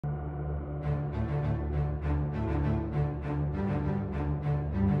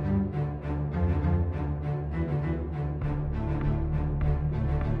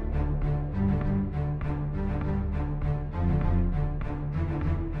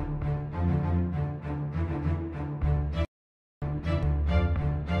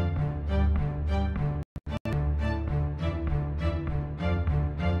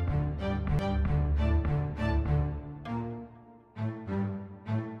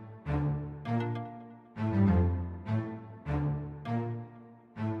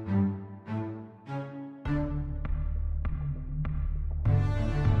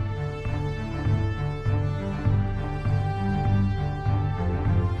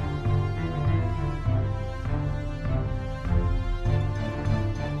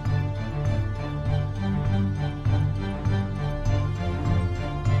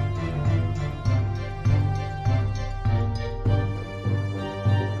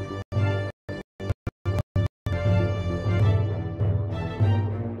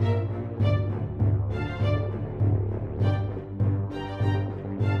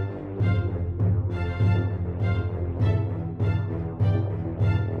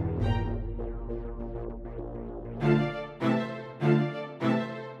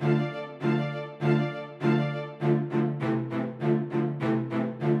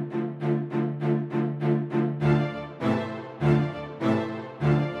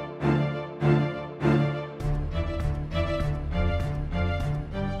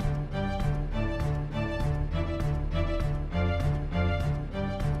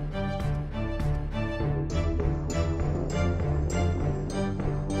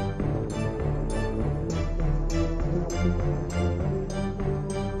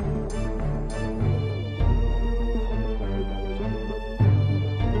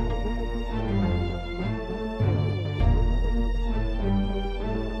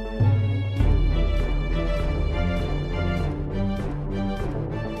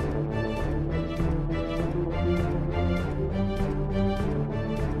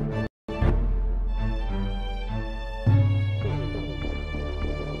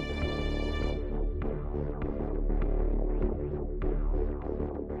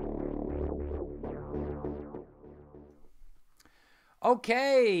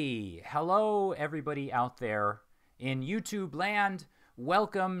Okay, hello everybody out there in YouTube land.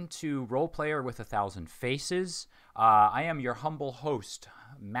 Welcome to Roleplayer with 1,000 Faces. I am your humble host,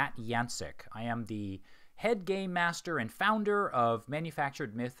 Matt Yancic. I am the head game master and founder of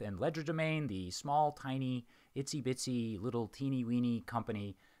Manufactured Myth and Legerdemain, the small, tiny, itsy-bitsy, little teeny-weeny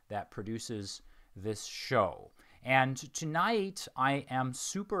company that produces this show. And tonight, I am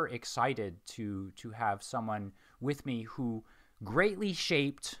super excited to have someone with me who greatly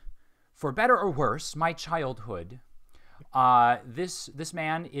shaped, for better or worse, my childhood. This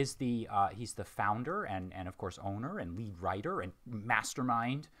man is he's the founder and of course owner and lead writer and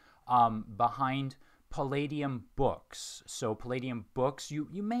mastermind behind Palladium Books. So Palladium Books, you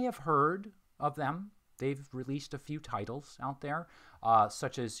may have heard of them. They've released a few titles out there,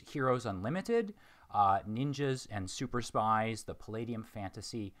 such as Heroes Unlimited, Ninjas and Super Spies, the Palladium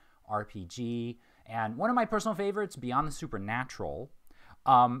Fantasy RPG, and one of my personal favorites, Beyond the Supernatural.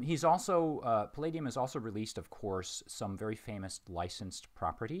 He's also, Palladium has also released, of course, some very famous licensed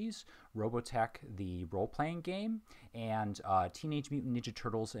properties, Robotech, the role-playing game, and Teenage Mutant Ninja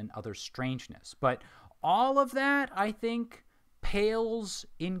Turtles and Other Strangeness. But all of that, I think, pales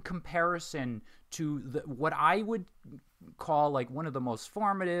in comparison to what I would call like one of the most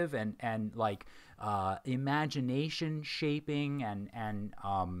formative and like imagination shaping and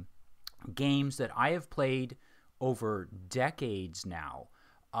games that I have played over decades now.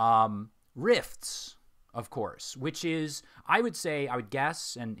 Rifts, of course, which is, I would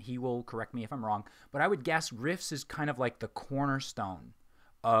guess, and he will correct me if I'm wrong, but I would guess Rifts is kind of like the cornerstone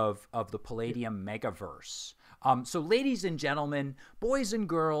of the Palladium Megaverse. So ladies and gentlemen, boys and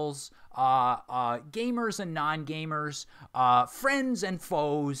girls, gamers and non-gamers, friends and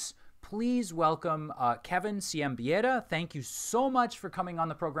foes, please welcome Kevin Siembieda. Thank you so much for coming on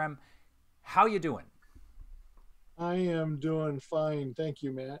the program. How you doing? I am doing fine. Thank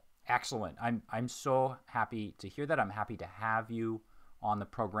you, Matt. Excellent. I'm so happy to hear that. I'm happy to have you on the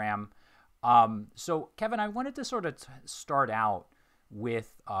program. So Kevin, I wanted to sort of start out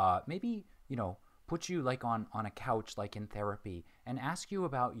with maybe, put you like on a couch like in therapy and ask you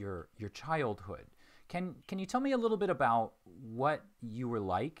about your childhood. Can you tell me a little bit about what you were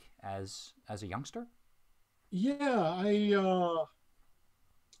like as a youngster? Yeah,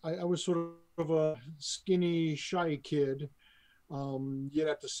 I was sort of a skinny, shy kid. Yet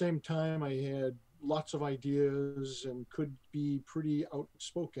at the same time, I had lots of ideas and could be pretty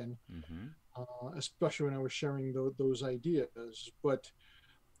outspoken, Mm-hmm. especially when I was sharing those ideas. But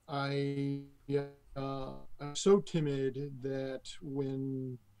I I'm so timid that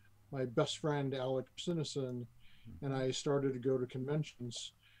when my best friend Alex Sinison and Mm-hmm. I started to go to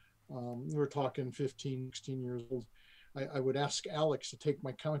conventions, we're talking 15, 16 years old. I would ask Alex to take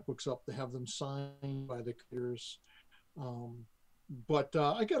my comic books up to have them signed by the creators. Um, but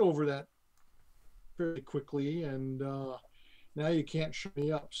I got over that very quickly, and now you can't shut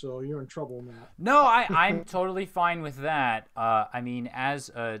me up, so you're in trouble, No, I'm Matt. totally fine with that. I mean,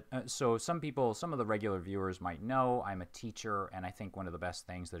 so some of the regular viewers might know I'm a teacher, and I think one of the best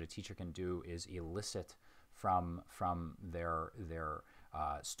things that a teacher can do is elicit from their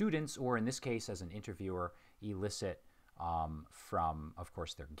students, or in this case, as an interviewer, elicit from, of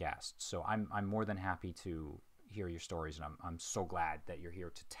course, their guests. So I'm more than happy to hear your stories, and I'm so glad that you're here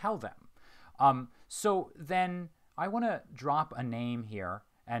to tell them. So then I want to drop a name here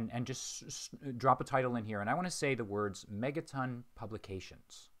and just drop a title in here. And I want to say the words Megaton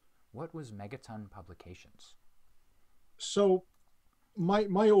Publications. What was Megaton Publications? So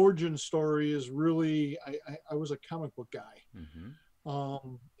my origin story is really I was a comic book guy.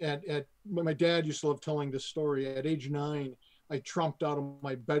 Mm-hmm. At my dad used to love telling this story. At age 9, I trumped out of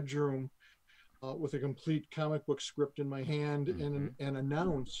my bedroom with a complete comic book script in my hand Mm-hmm. and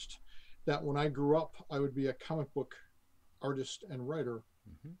announced that when I grew up, I would be a comic book artist and writer,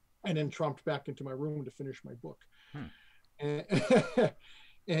 Mm-hmm. and then trumped back into my room to finish my book. Hmm. And,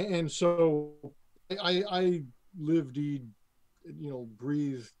 and so I lived,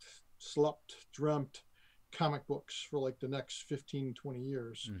 breathed, slept, dreamt comic books for like the next 15, 20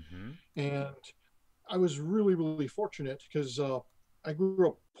 years. Mm-hmm. And I was really, really fortunate because I grew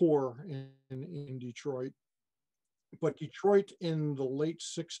up poor in Detroit, but Detroit in the late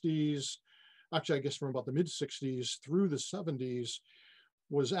 60s, actually, I guess from about the mid 60s through the 70s,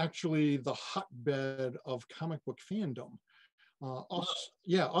 was actually the hotbed of comic book fandom.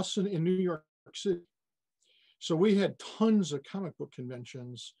 Us in New York City. So we had tons of comic book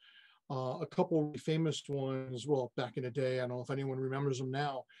conventions. A couple of famous ones, well, back in the day, I don't know if anyone remembers them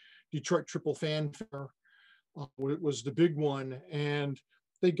now. Detroit Triple Fanfare was the big one, and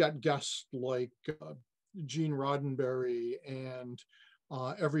they got guests like Gene Roddenberry and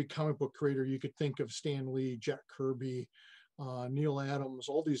every comic book creator you could think of, Stan Lee, Jack Kirby, Neil Adams,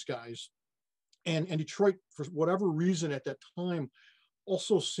 all these guys. And Detroit, for whatever reason at that time,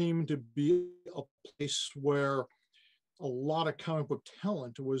 also seemed to be a place where a lot of comic book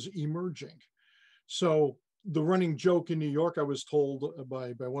talent was emerging. So the running joke in New York, I was told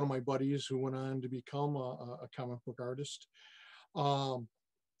by one of my buddies who went on to become a comic book artist,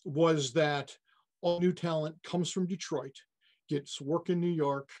 was that all new talent comes from Detroit, gets work in New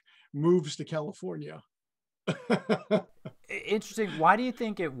York, moves to California. Interesting. Why do you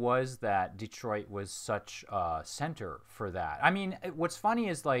think it was that Detroit was such a center for that? I mean, what's funny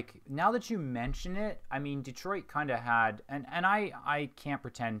is, like, now that you mention it, I mean, Detroit kind of had, and I can't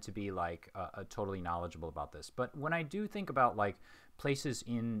pretend to be like a totally knowledgeable about this, but when I do think about like places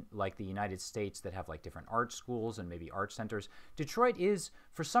in like the United States that have like different art schools and maybe art centers, Detroit is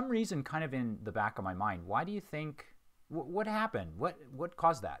for some reason kind of in the back of my mind. Why do you think? What happened? What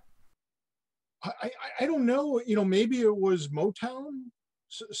caused that? I don't know, maybe it was Motown.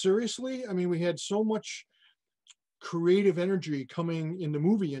 Seriously, I mean, we had so much creative energy coming in the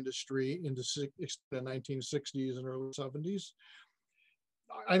movie industry in the 1960s and early 70s.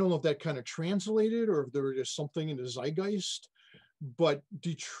 I don't know if that kind of translated or if there was just something in the zeitgeist, but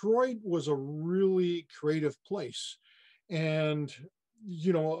Detroit was a really creative place. And,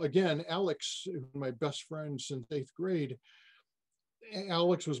 again, Alex, my best friend since 8th grade,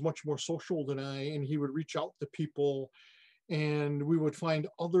 Alex was much more social than I, and he would reach out to people and we would find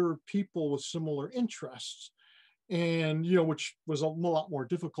other people with similar interests. And, which was a lot more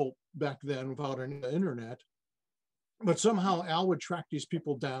difficult back then without an internet. But somehow Al would track these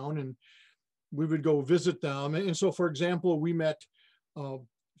people down and we would go visit them. And so, for example, we met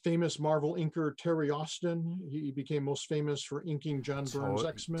famous Marvel inker Terry Austin. He became most famous for inking John Byrne's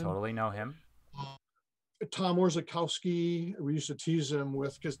X-Men. Totally know him. Tom Orzechowski, we used to tease him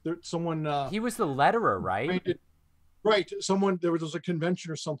with, because someone he was the letterer, right? Right. There was a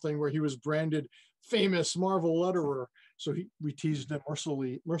convention or something where he was branded famous Marvel letterer. So we teased him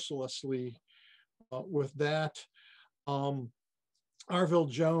mercilessly with that. Arville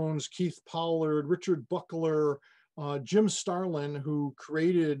Jones, Keith Pollard, Richard Buckler, Jim Starlin, who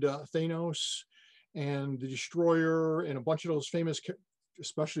created Thanos and the Destroyer and a bunch of those famous,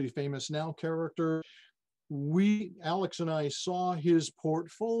 especially famous now characters. Alex and I saw his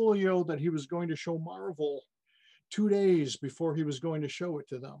portfolio that he was going to show Marvel 2 days before he was going to show it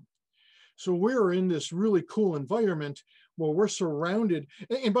to them. So we're in this really cool environment where we're surrounded.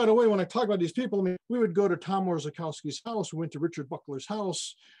 And by the way, when I talk about these people, I mean, we would go to Tom Orzechowski's house, we went to Richard Buckler's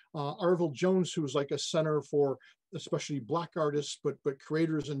house, Arville Jones, who was like a center for especially Black artists, but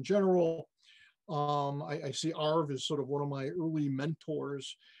creators in general. I see Arv as sort of one of my early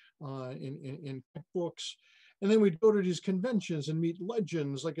mentors in books. And then we'd go to these conventions and meet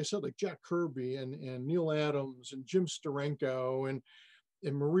legends, like I said, like Jack Kirby and Neil Adams and Jim Steranko and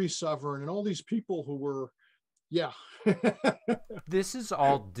Marie Severin and all these people who were, yeah. This is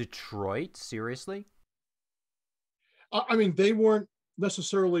all Detroit, seriously? I mean, they weren't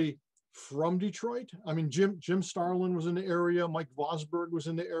necessarily from Detroit. I mean, Jim Starlin was in the area. Mike Vosberg was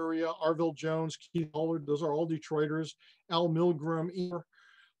in the area. Arville Jones, Keith Pollard, those are all Detroiters. Al Milgram,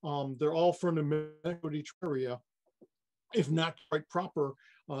 they're all from the Metro Detroit area, if not quite proper.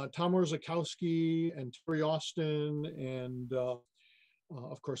 Tom Orzechowski and Terry Austin and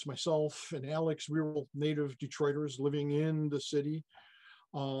of course myself and Alex, we were native Detroiters living in the city.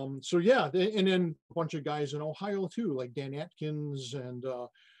 So yeah, and then a bunch of guys in Ohio too, like Dan Atkins and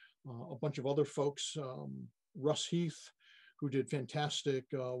a bunch of other folks, Russ Heath, who did fantastic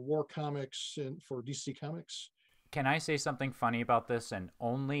war comics for DC Comics. Can I say something funny about this? And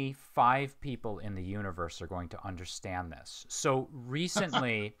only 5 people in the universe are going to understand this. So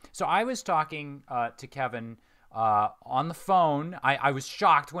recently, so I was talking to Kevin on the phone. I was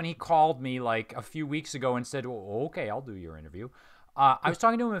shocked when he called me like a few weeks ago and said, well, okay, I'll do your interview. I was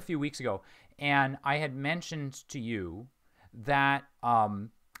talking to him a few weeks ago, and I had mentioned to you that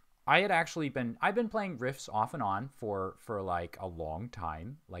I've been playing Rifts off and on for like a long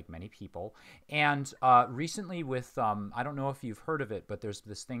time, like many people. And recently with, I don't know if you've heard of it, but there's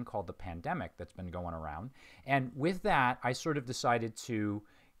this thing called the pandemic that's been going around. And with that, I sort of decided to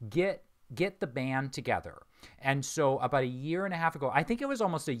get the band together. And so about a year and a half ago, I think it was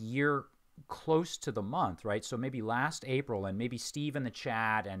almost a year close to the month, right? So maybe last April, and maybe Steve in the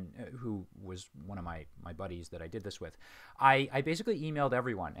chat, and who was one of my buddies that I did this with, I basically emailed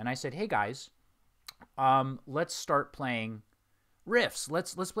everyone and I said, hey guys, let's start playing Riffs.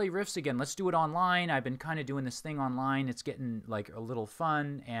 Let's play Riffs again. Let's do it online. I've been kind of doing this thing online. It's getting like a little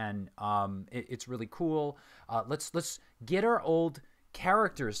fun, and it's really cool. Let's get our old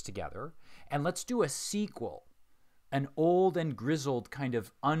characters together, and let's do a sequel, an old and grizzled kind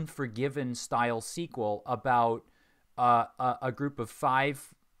of Unforgiven style sequel about a group of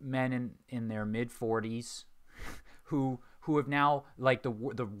 5 men in their mid-40s who have now, like, the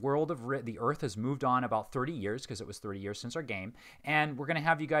world of the Earth has moved on about 30 years, because it was 30 years since our game, and we're going to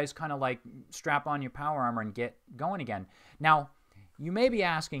have you guys kind of like strap on your power armor and get going again. Now, you may be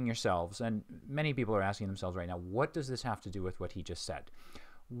asking yourselves, and many people are asking themselves right now, what does this have to do with what he just said?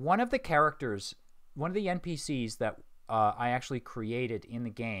 One of the characters, one of the NPCs that I actually created in the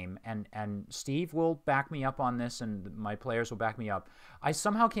game, and Steve will back me up on this, and my players will back me up. I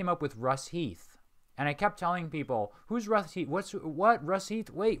somehow came up with Russ Heath. And I kept telling people, who's Russ Heath? What? Russ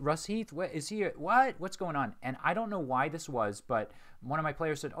Heath? Wait, Russ Heath? What is he? What? What's going on? And I don't know why this was, but one of my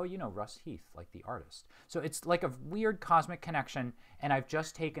players said, oh, you know, Russ Heath, like the artist. So it's like a weird cosmic connection. And I've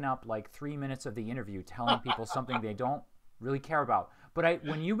just taken up like 3 minutes of the interview telling people something they don't really care about. But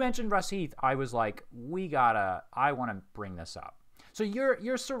when you mentioned Russ Heath, I was like, I want to bring this up. So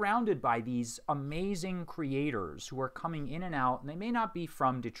you're surrounded by these amazing creators who are coming in and out, and they may not be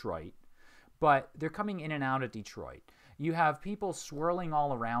from Detroit, but they're coming in and out of Detroit. You have people swirling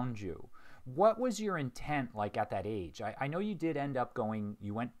all around you. What was your intent like at that age? I know you did end up going.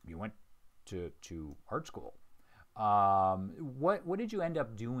 You went to art school. What did you end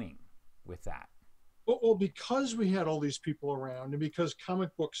up doing with that? Well, because we had all these people around, and because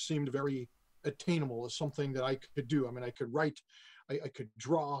comic books seemed very attainable as something that I could do. I mean, I could write, I could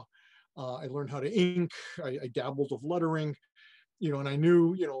draw. I learned how to ink. I dabbled with lettering, and I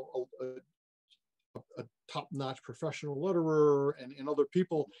knew, a top-notch professional letterer and other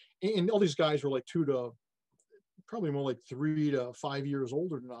people, and all these guys were like probably more like 3 to 5 years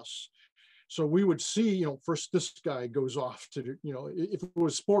older than us. So we would see, first this guy goes off to, if it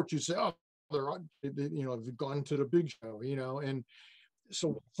was sports, you'd say, oh, they've gone to the big show, and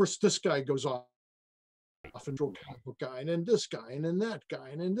so first this guy goes off and draw a comic book guy, and then this guy, and then that guy,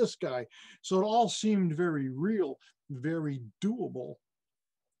 and then this guy. So it all seemed very real, very doable.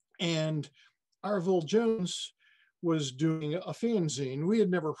 And Arville Jones was doing a fanzine. We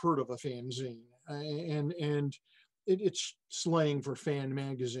had never heard of a fanzine, and it's slang for fan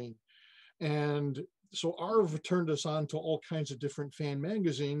magazine. And so Arv turned us on to all kinds of different fan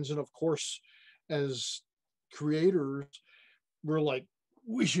magazines. And of course, as creators, we're like,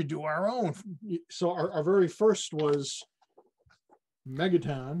 we should do our own. So our very first was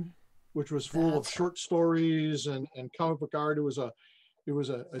Megaton, which was full of short stories and comic book art. It was a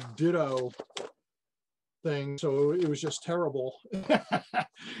ditto thing, so it was just terrible.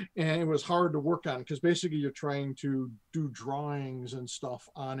 And it was hard to work on, because basically you're trying to do drawings and stuff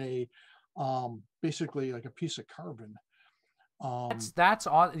on a basically like a piece of carbon. That's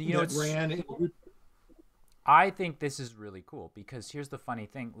all. I think this is really cool, because here's the funny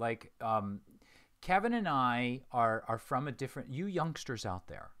thing. Like, Kevin and I are from a different. You youngsters out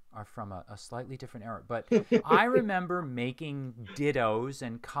there are from a slightly different era. But I remember making dittos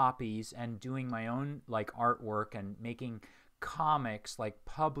and copies and doing my own like artwork and making comics, like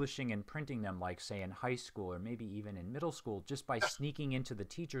publishing and printing them, like say in high school or maybe even in middle school, just by sneaking into the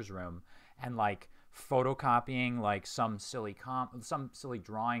teacher's room and like photocopying like some silly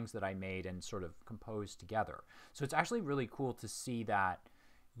drawings that I made and sort of composed together. So it's actually really cool to see that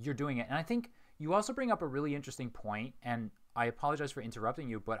you're doing it. And I think you also bring up a really interesting point, and I apologize for interrupting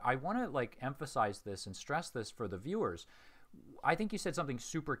you, but I want to like emphasize this and stress this for the viewers. I think you said something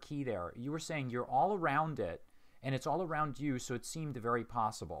super key there. You were saying you're all around it and it's all around you, so it seemed very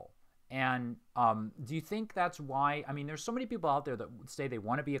possible. And do you think that's why, I mean, there's so many people out there that say they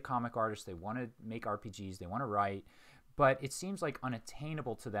want to be a comic artist, they want to make RPGs, they want to write, but it seems like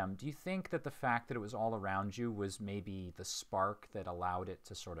unattainable to them. Do you think that the fact that it was all around you was maybe the spark that allowed it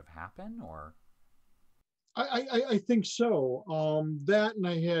to sort of happen, or? I think so. That, and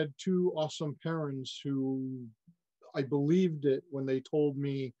I had two awesome parents who I believed it when they told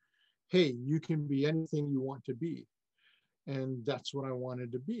me, hey, you can be anything you want to be. And that's what I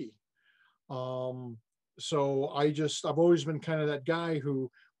wanted to be. So I've always been kind of that guy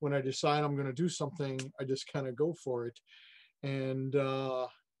who, when I decide I'm going to do something, I just kind of go for it. And, I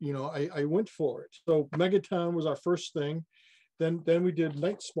went for it. So Megaton was our first thing. Then we did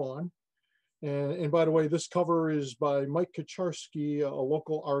Night Spawn. And by the way, this cover is by Mike Kacharski, a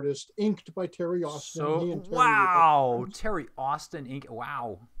local artist, inked by Terry Austin. So, wow, Terry Austin ink.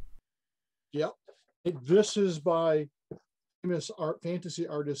 Wow. Yep. This is by famous fantasy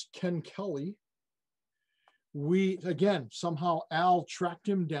artist Ken Kelly. we, again, somehow Al tracked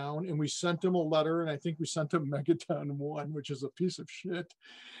him down and we sent him a letter, and I think we sent him Megaton 1, which is a piece of shit.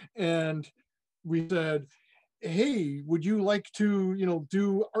 And we said, hey, would you like to,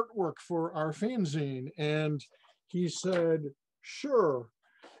 do artwork for our fanzine? And he said, sure.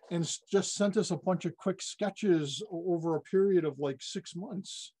 And just sent us a bunch of quick sketches over a period of like 6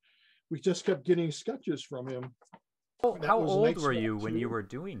 months. We just kept getting sketches from him. How old were you when you were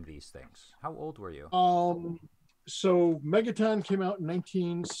doing these things? How old were you? So Megaton came out in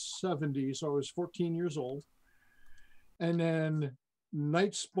 1970, so I was 14 years old. And then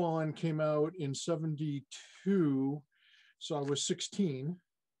Night Spawn came out in 72, so I was 16.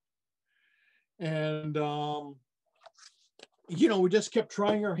 And we just kept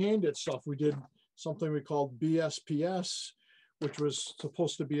trying our hand at stuff. We did something we called BSPS, which was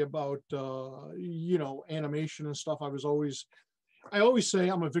supposed to be about animation and stuff. I always say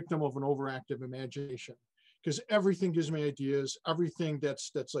I'm a victim of an overactive imagination, because everything gives me ideas. Everything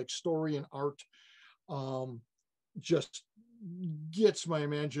that's like story and art just gets my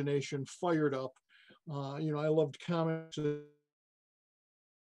imagination fired up. I loved comics,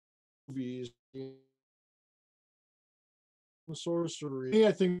 movies, sorcery.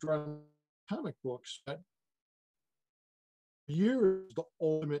 I think comic books that year is the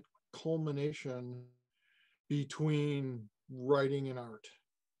ultimate culmination between writing and art.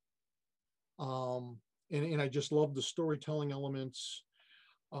 And I just love the storytelling elements.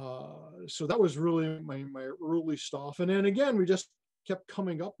 So that was really my early stuff. And then again, we just kept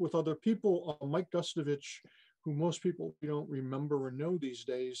coming up with other people. Mike Gustovich, who most people don't remember or know these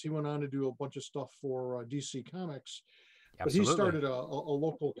days, he went on to do a bunch of stuff for DC Comics. Absolutely. But he started a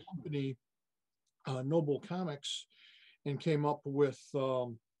local company, Noble Comics, and came up with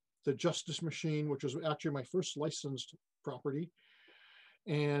the Justice Machine, which was actually my first licensed property.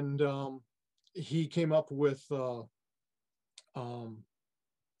 And he came up with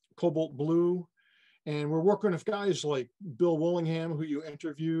Cobalt Blue, and we're working with guys like Bill Willingham, who you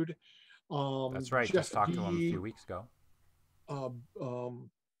interviewed. That's right. Jeff Just talked to him a few weeks ago. A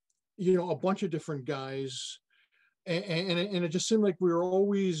bunch of different guys. And it just seemed like we were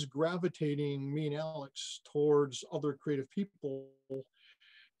always gravitating, me and Alex, towards other creative people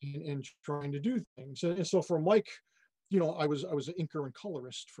and trying to do things. And so for Mike, I was an inker and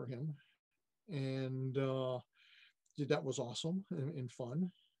colorist for him, and that was awesome and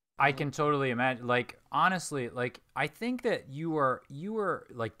fun. I can totally imagine. Like, honestly, like, I think that you are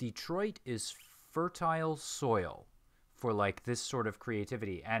like, Detroit is fertile soil for like this sort of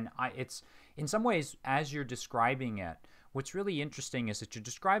creativity. And it's in some ways, as you're describing it, what's really interesting is that you're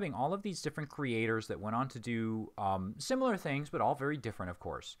describing all of these different creators that went on to do similar things, but all very different, of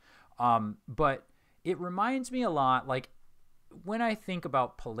course. But it reminds me a lot, like, when I think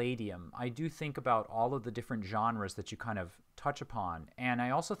about Palladium, I do think about all of the different genres that you kind of touch upon. And I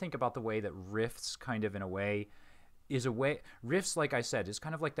also think about the way that Rifts kind of, in a way, Rifts, like I said, is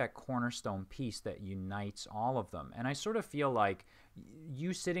kind of like that cornerstone piece that unites all of them. And I sort of feel like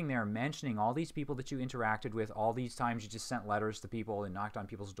you sitting there mentioning all these people that you interacted with, all these times you just sent letters to people and knocked on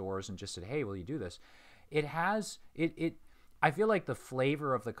people's doors and just said, hey, will you do this? I feel like the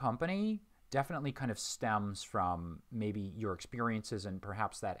flavor of the company definitely kind of stems from maybe your experiences and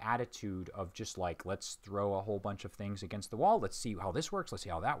perhaps that attitude of just like, let's throw a whole bunch of things against the wall. Let's see how this works. Let's see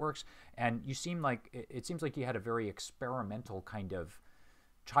how that works. And it seems like you had a very experimental kind of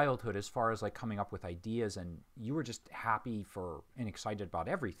childhood as far as like coming up with ideas, and you were just happy for and excited about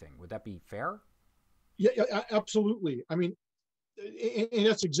everything. Would that be fair? Yeah, absolutely. I mean, and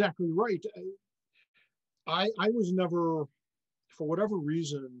that's exactly right. I was never, for whatever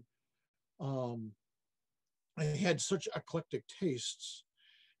reason, I had such eclectic tastes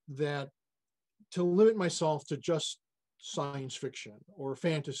that to limit myself to just science fiction or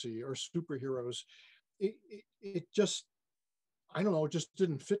fantasy or superheroes, it just, I don't know, it just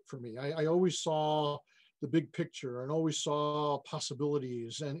didn't fit for me. I always saw the big picture and always saw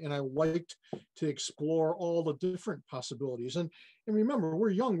possibilities, and I liked to explore all the different possibilities. And remember,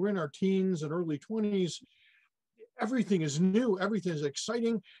 we're young, we're in our teens and early 20s. Everything is new, everything is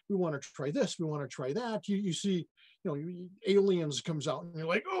exciting. We want to try this, we want to try that. You see, Aliens comes out and you're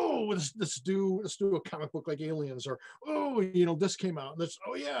like, oh, let's do a comic book like Aliens, or oh, this came out, and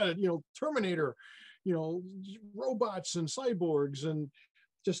oh yeah, Terminator, robots and cyborgs and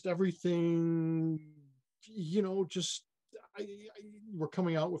just everything, just we're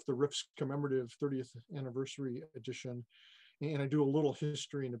coming out with the Riffs commemorative 30th anniversary edition. And I do a little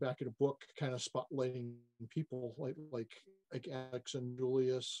history in the back of the book, kind of spotlighting people like Alex and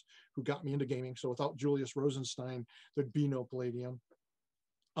Julius, who got me into gaming. So without Julius Rosenstein, there'd be no Palladium.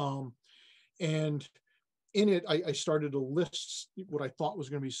 And in it, I started to list what I thought was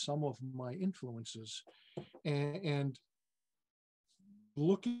going to be some of my influences, and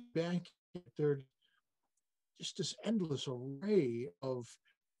looking back, there just this endless array of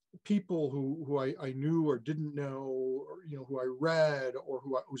people who I knew or didn't know, or who I read, or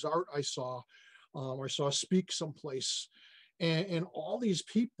whose art I saw, or saw speak someplace, and all these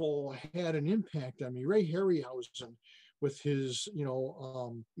people had an impact on me. Ray Harryhausen, with his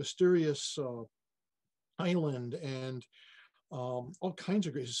mysterious island, and all kinds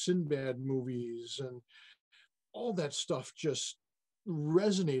of great Sinbad movies, and all that stuff just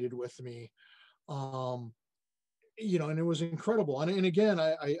resonated with me. Um, and it was incredible. And again,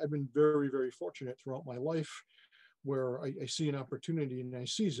 I've been very, very fortunate throughout my life, where I see an opportunity and I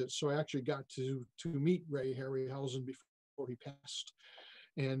seize it. So I actually got to meet Ray Harryhausen before he passed.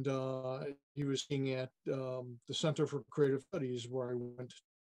 And he was speaking at the Center for Creative Studies, where I went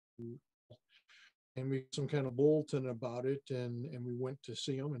to, and we had some kind of bulletin about it, and we went to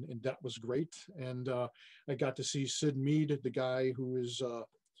see him, and that was great. And I got to see Sid Mead, the guy who is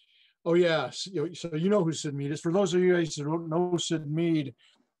oh yes, so who Sid Mead is. For those of you guys who don't know Sid Mead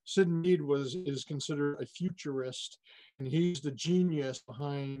is considered a futurist, and he's the genius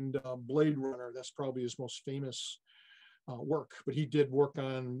behind Blade Runner. That's probably his most famous work. But he did work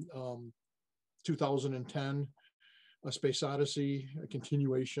on 2010, A Space Odyssey, a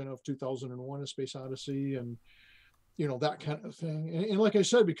continuation of 2001, A Space Odyssey, and that kind of thing. And like I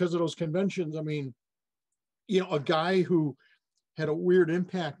said, because of those conventions, I mean, a guy who had a weird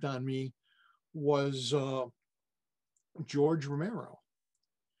impact on me was George Romero,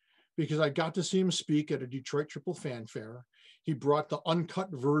 because I got to see him speak at a Detroit Triple Fanfare. He brought the uncut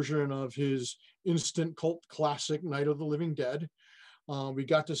version of his instant cult classic, Night of the Living Dead. We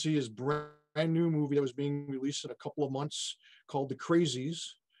got to see his brand new movie that was being released in a couple of months, called The Crazies.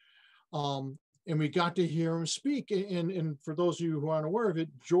 And we got to hear him speak. And for those of you who aren't aware of it,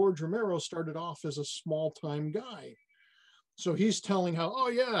 George Romero started off as a small-time guy. So he's telling how, oh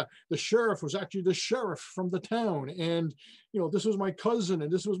yeah, the sheriff was actually the sheriff from the town, and this was my cousin,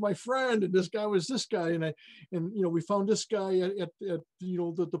 and this was my friend, and this guy was this guy, and we found this guy at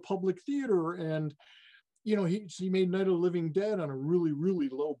the public theater, and he made Night of the Living Dead on a really, really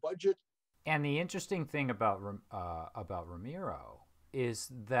low budget. And the interesting thing about Ramiro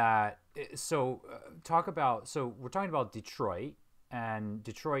is that so we're talking about Detroit. And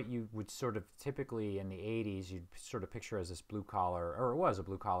Detroit, you would sort of typically in the 80s, you'd sort of picture as this blue collar, or it was a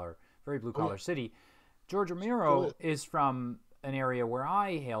blue collar, very blue collar city. George Romero is from an area where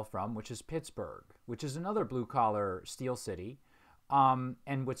I hail from, which is Pittsburgh, which is another blue collar steel city.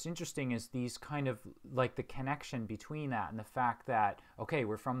 And what's interesting is these kind of like the connection between that and the fact that, okay,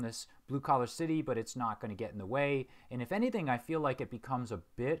 we're from this blue collar city, but it's not going to get in the way. And if anything, I feel like it becomes a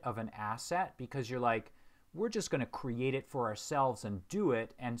bit of an asset, because you're like, we're just going to create it for ourselves and do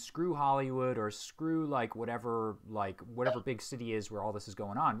it, and screw Hollywood or screw whatever big city is where all this is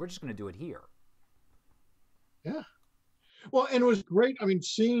going on. We're just going to do it here. Yeah. Well, and it was great. I mean,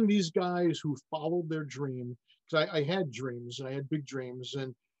 seeing these guys who followed their dream, because I had dreams, and I had big dreams,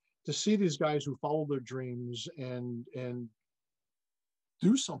 and to see these guys who followed their dreams and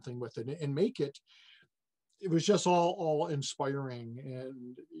do something with it and make it, it was just all inspiring.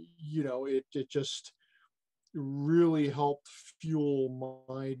 And it just really helped fuel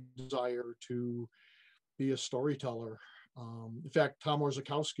my desire to be a storyteller. In fact, Tom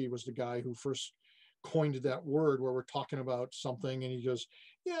Orzechowski was the guy who first coined that word, where we're talking about something and he goes,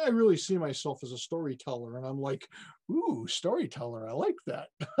 yeah, I really see myself as a storyteller. And I'm like, ooh, storyteller, I like that.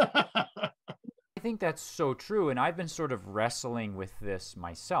 I think that's so true, and I've been sort of wrestling with this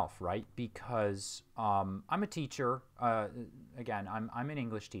myself, right? Because I'm a teacher. Again, I'm an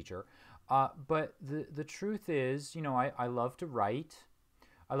English teacher. But the truth is, I love to write.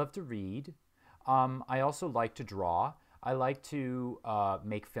 I love to read. I also like to draw. I like to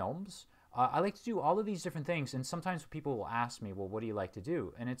make films. I like to do all of these different things. And sometimes people will ask me, well, what do you like to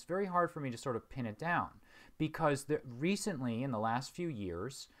do? And it's very hard for me to sort of pin it down, because recently, in the last few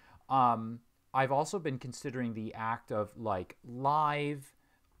years, I've also been considering the act of live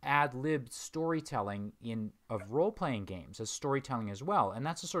ad-libbed storytelling of role-playing games as storytelling as well. And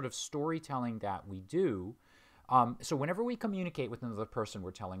that's the sort of storytelling that we do. So whenever we communicate with another person,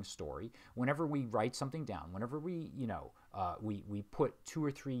 we're telling a story. Whenever we write something down, whenever we put 2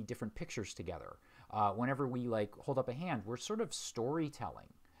 or 3 different pictures together, whenever we hold up a hand, we're sort of storytelling.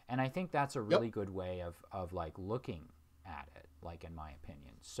 And I think that's a really good way of looking at it, in my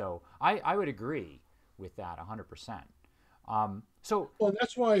opinion. So I would agree with that 100%. Well,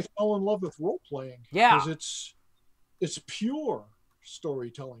 that's why I fell in love with role playing. Yeah, because it's pure.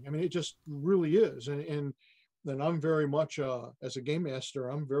 storytelling. I mean, it just really is. And then I'm very much, as a game master,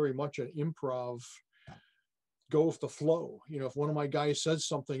 I'm very much an improv, go with the flow. You know, if one of my guys says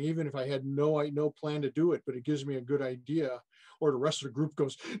something, even if I had no plan to do it, but it gives me a good idea, or the rest of the group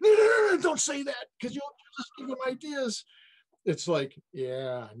goes, no, don't say that, because you'll just give them ideas. It's like,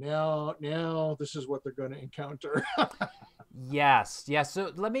 yeah, now this is what they're going to encounter. Yes, yes.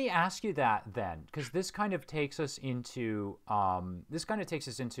 So let me ask you that then, because this kind of takes us into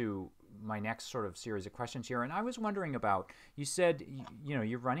my next sort of series of questions here. And I was wondering about, you said, you know,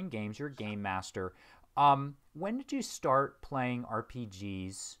 you're running games, you're a game master. When did you start playing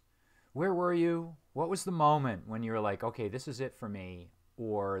RPGs? Where were you? What was the moment when you were like, okay, this is it for me,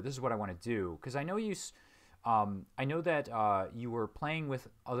 or this is what I want to do? Because I know I know that you were playing with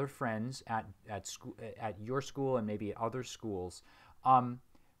other friends at school, at your school, and maybe at other schools.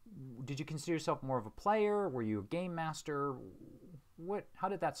 Did you consider yourself more of a player? Were you a game master? How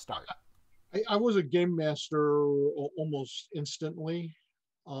did that start? I was a game master almost instantly.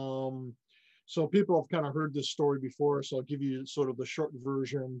 So people have kind of heard this story before, so I'll give you sort of the short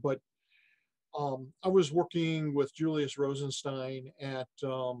version. But I was working with Julius Rosenstein at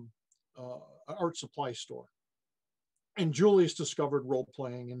an art supply store. And Julius discovered role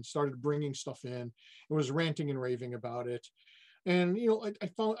playing and started bringing stuff in and was ranting and raving about it. And, you know, I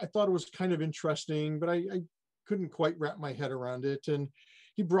thought it was kind of interesting, but I couldn't quite wrap my head around it. And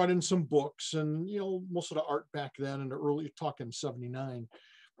he brought in some books, and, you know, most of the art back then in the early, talking 79,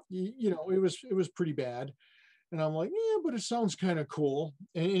 you know, it was pretty bad. And I'm like, yeah, but it sounds kind of cool.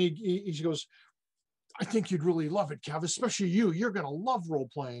 And he goes, I think you'd really love it, Kev, especially you. You're going to love role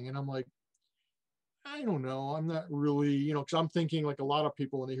playing. And I'm like, I don't know. I'm not really, you know, because I'm thinking like a lot of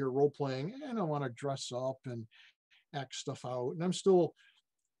people when they hear role playing, I don't want to dress up and act stuff out. And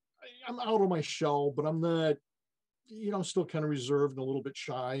I'm out of my shell, but I'm not, you know, I'm still kind of reserved and a little bit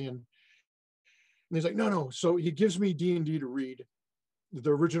shy. And he's like, no. So he gives me D&D to read, the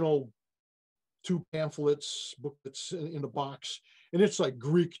original 2 pamphlets, booklets in the box. And it's like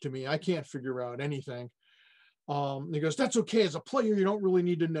Greek to me. I can't figure out anything. He goes, that's okay. As a player, you don't really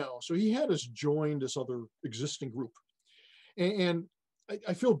need to know. So he had us join this other existing group. And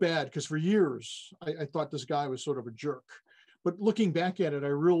I feel bad because for years, I thought this guy was sort of a jerk. But looking back at it, I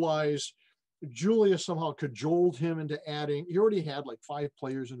realized Julius somehow cajoled him into adding, he already had like 5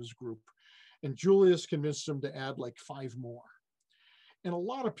 players in his group. And Julius convinced him to add like 5 more. And a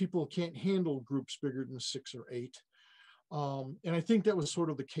lot of people can't handle groups bigger than 6 or 8. And I think that was sort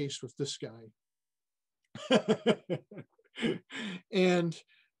of the case with this guy. And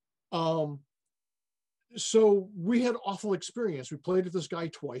so we had awful experience. We played with this guy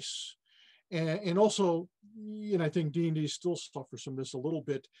twice. And also, you know, I think D&D still suffers from this a little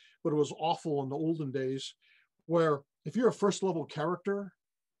bit, but it was awful in the olden days, where if you're a first level character,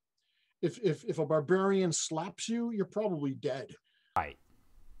 if a barbarian slaps you, you're probably dead. Right.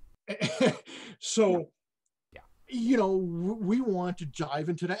 So, yeah, you know, we want to dive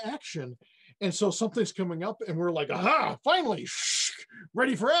into the action. And so something's coming up and we're like, aha, finally,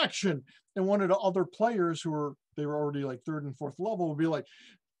 ready for action. And one of the other players they were already like 3rd and 4th level would be like,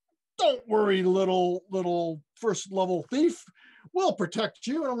 don't worry, little first level thief, we'll protect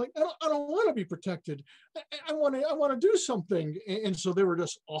you. And I'm like, I don't want to be protected. I want to do something. And so they were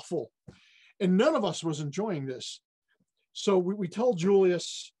just awful. And none of us was enjoying this. So we tell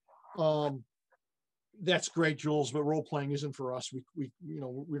Julius, that's great, Jules, but role playing isn't for us. We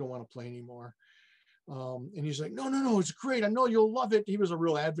don't want to play anymore. And he's like, no, it's great. I know you'll love it. He was a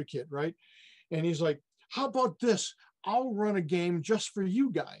real advocate, right? And he's like, how about this? I'll run a game just for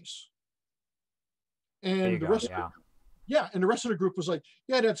you guys. And the rest, and the rest of the group was like,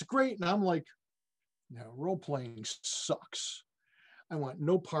 yeah, that's great. And I'm like, no, role playing sucks. I want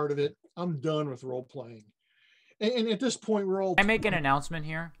no part of it. I'm done with role playing. And at this point, we're all. I make an announcement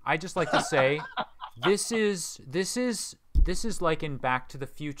here. I just like to say, this is like in Back to the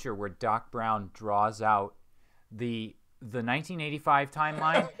Future, where Doc Brown draws out the 1985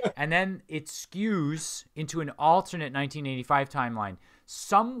 timeline, and then it skews into an alternate 1985 timeline.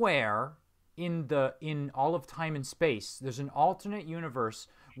 Somewhere in all of time and space, there's an alternate universe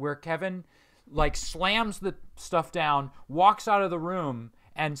where Kevin like slams the stuff down, walks out of the room,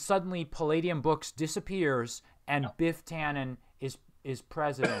 and suddenly Palladium Books disappears, and Biff Tannen is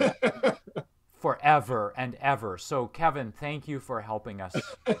president forever and ever. So Kevin, thank you for helping us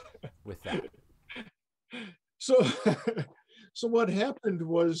with that. So what happened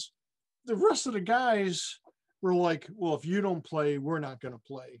was the rest of the guys were like, well, if you don't play, we're not going to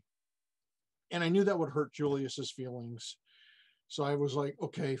play. And I knew that would hurt Julius's feelings. So I was like,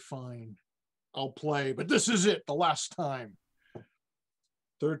 okay, fine, I'll play, but this is it, the last time.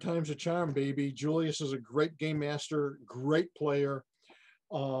 Third time's a charm, baby. Julius is a great game master, great player.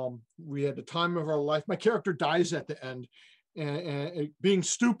 We had the time of our life. My character dies at the end, and being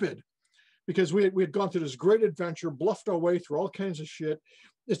stupid, because we had gone through this great adventure, bluffed our way through all kinds of shit.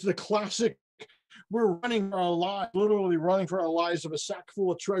 It's the classic, we're running for our lives, literally running for our lives of a sack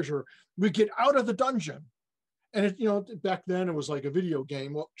full of treasure. We get out of the dungeon. And it, you know, back then it was like a video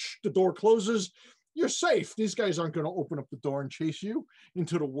game. Well, the door closes, you're safe. These guys aren't going to open up the door and chase you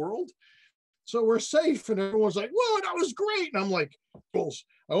into the world. So we're safe. And everyone's like, whoa, that was great. And I'm like, bulls.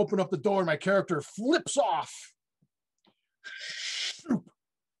 I open up the door and my character flips off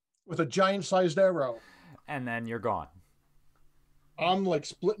with a giant sized arrow. And then you're gone. I'm like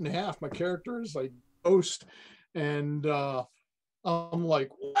split in half. My character is like ghost. And I'm like,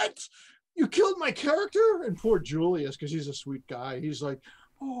 what? You killed my character? And poor Julius, because he's a sweet guy, he's like,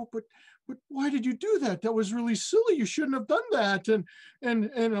 oh, but why did you do that? That was really silly. You shouldn't have done that. And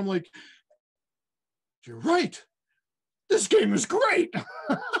I'm like, you're right. This game is great.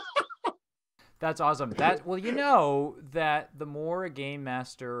 That's awesome. Well, you know that the more a game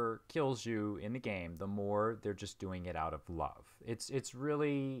master kills you in the game, the more they're just doing it out of love. It's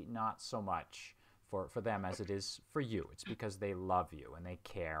really not so much for them as it is for you. It's because they love you and they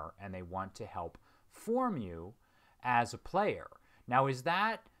care and they want to help form you as a player. Now, is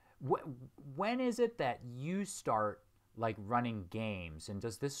that when is it that you start like running games, and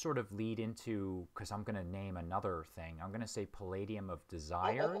does this sort of lead into, because I'm going to name another thing, I'm going to say Palladium of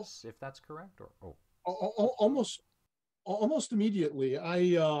Desires, if that's correct, or almost immediately.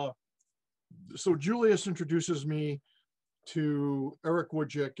 So Julius introduces me to Eric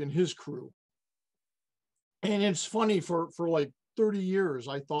Wojcik and his crew. And it's funny, for like 30 years,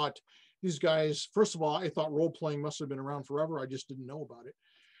 I thought these guys, first of all, I thought role playing must have been around forever. I just didn't know about it.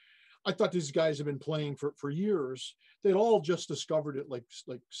 I thought these guys have been playing for years. They'd all just discovered it like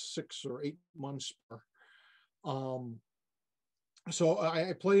 6 or 8 months. So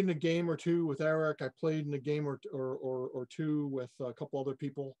I played in a game or two with Eric. I played in a game or two with a couple other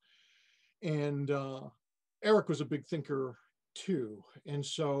people. And Eric was a big thinker too. And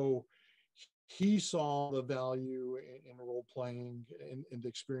so he saw the value in role playing and the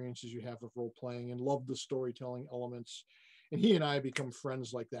experiences you have with role playing, and loved the storytelling elements. And he and I become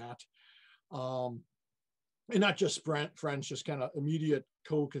friends like that. And not just friends, just kind of immediate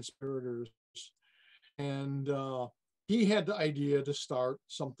co-conspirators. And he had the idea to start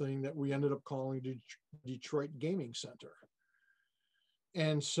something that we ended up calling the Detroit Gaming Center.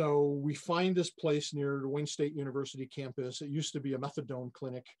 And so we find this place near the Wayne State University campus. It used to be a methadone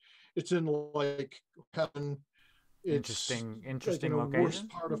clinic. It's in like heaven. It's interesting like location. Worst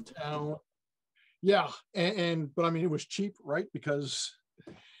part of town. Yeah, but I mean, it was cheap, right? Because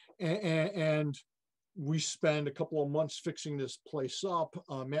and we spent a couple of months fixing this place up.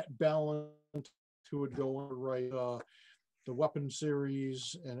 Matt Ballant, who would go on to write the Weapon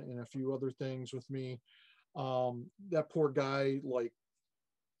series and a few other things with me. That poor guy like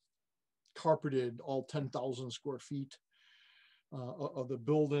carpeted all 10,000 square feet of the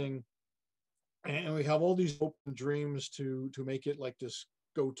building, and we have all these open dreams to make it like this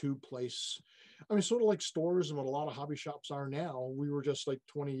go-to place. I mean, sort of like stores and what a lot of hobby shops are now. We were just like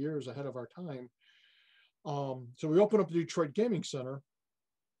 20 years ahead of our time. So we opened up the Detroit Gaming Center,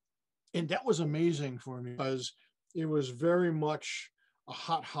 and that was amazing for me because it was very much a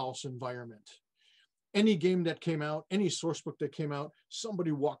hothouse environment. Any game that came out, any source book that came out,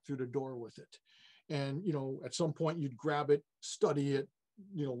 somebody walked through the door with it. And, you know, at some point you'd grab it, study it,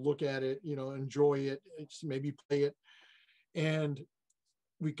 you know, look at it, you know, enjoy it, maybe play it. And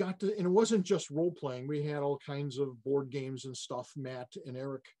we got to, and it wasn't just role playing. We had all kinds of board games and stuff. Matt and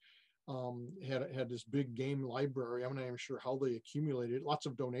Eric had this big game library. I'm not even sure how they accumulated. Lots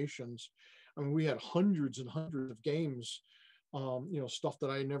of donations. I mean, we had hundreds and hundreds of games. You know, stuff that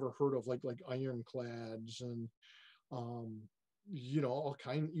I never heard of, like Ironclads and you know, all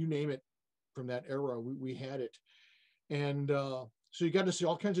kind, you name it from that era. We had it, and so you got to see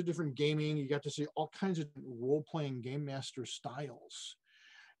all kinds of different gaming. You got to see all kinds of role playing game master styles.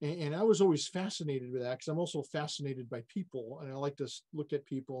 And I was always fascinated with that because I'm also fascinated by people, and I like to look at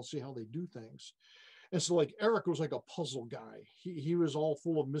people and see how they do things. And so like Eric was like a puzzle guy. He was all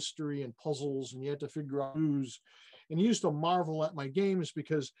full of mystery and puzzles, and you had to figure out who's, and he used to marvel at my games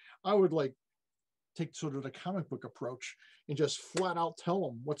because I would like take sort of the comic book approach and just flat out tell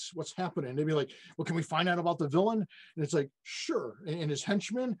them what's happening. They'd be like, well, can we find out about the villain? And it's like, sure. And his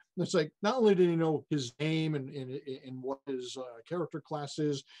henchman. And it's like, not only did he know his name and what his character class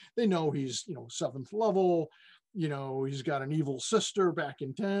is, they know he's, you know, 7th level, you know, he's got an evil sister back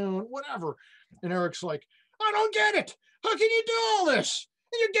in town, whatever. And Eric's like, I don't get it. How can you do all this?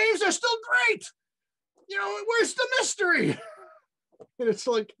 and your games are still great. You know, where's the mystery? And it's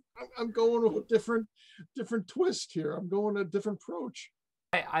like, I'm going with a different twist here. I'm going a different approach.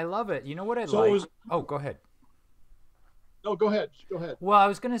 I love it. You know what I So it like? was, Oh, go ahead. no, go ahead. Go ahead. Well, I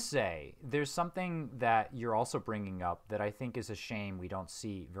was going to say there's something that you're also bringing up that I think is a shame we don't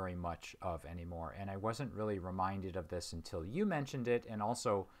see very much of anymore. And I wasn't really reminded of this until you mentioned it, and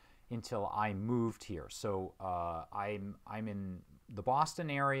also until I moved here. So I'm in the Boston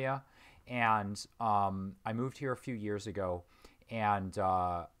area, and I moved here a few years ago. And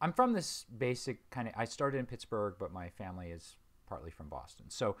I'm from this basic kind of. I started in Pittsburgh, but my family is partly from Boston.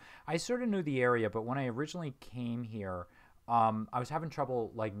 So I sort of knew the area. But when I originally came here, I was having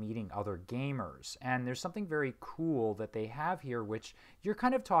trouble like meeting other gamers. And there's something very cool that they have here, which you're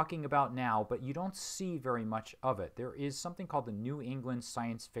kind of talking about now, but you don't see very much of it. There is something called the New England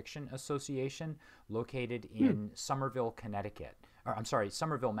Science Fiction Association, located in Somerville, Connecticut. Or, I'm sorry,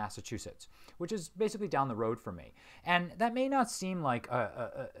 Somerville, Massachusetts, which is basically down the road from me. And that may not seem like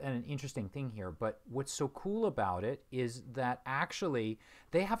an interesting thing here, but what's so cool about it is that actually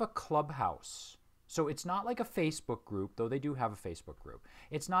they have a clubhouse. So it's not like a Facebook group, though they do have a Facebook group.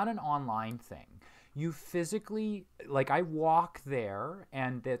 It's not an online thing. You physically, like I walk there,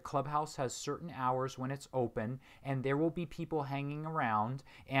 and the clubhouse has certain hours when it's open, and there will be people hanging around,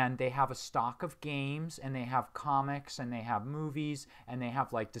 and they have a stock of games, and they have comics, and they have movies, and they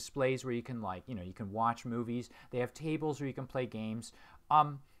have like displays where you can like, you know, you can watch movies. They have tables where you can play games.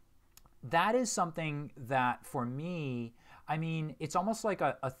 That is something that for me, I mean, it's almost like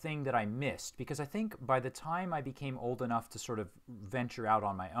a thing that I missed, because I think by the time I became old enough to sort of venture out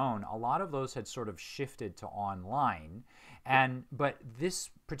on my own, a lot of those had sort of shifted to online. But this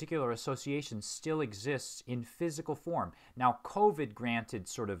particular association still exists in physical form. Now, COVID, granted,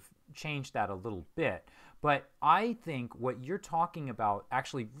 sort of changed that a little bit. But I think what you're talking about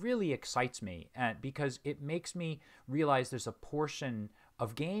actually really excites me, because it makes me realize there's a portion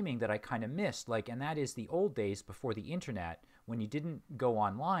of gaming that I kind of missed, like, and that is the old days before the internet, when you didn't go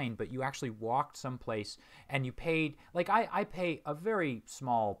online, but you actually walked someplace and you paid, like I pay a very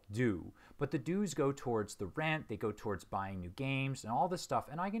small due, but the dues go towards the rent, they go towards buying new games and all this stuff,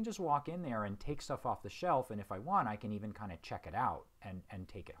 and I can just walk in there and take stuff off the shelf, and if I want, I can even kind of check it out and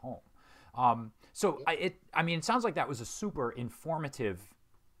take it home. I mean, it sounds like that was a super informative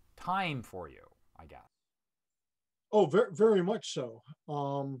time for you, I guess. Oh, very, very much so.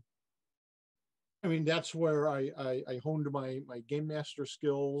 I mean, that's where I honed my game master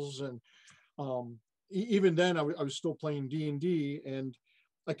skills, and even then I was still playing D&D, and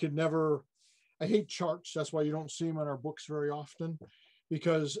I could never. I hate charts. That's why you don't see them in our books very often,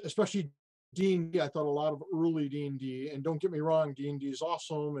 because especially D&D, I thought a lot of early D&D, and don't get me wrong, D&D is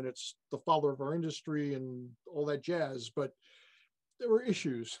awesome, and it's the father of our industry and all that jazz, but there were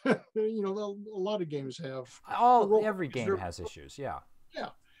issues. You know, a lot of games have. Every game has issues, yeah. Yeah.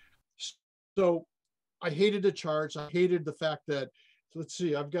 So I hated the charts. I hated the fact that, let's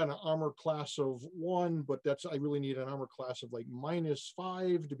see, I've got an armor class of 1, but I really need an armor class of like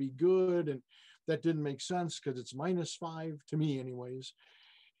 -5 to be good. And that didn't make sense because it's -5 to me anyways.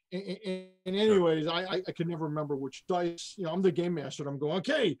 And anyways, I could never remember which dice, you know, I'm the game master. And I'm going,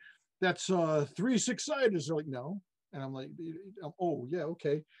 okay, that's 3 6-sided. They're like, no. And I'm like, oh yeah,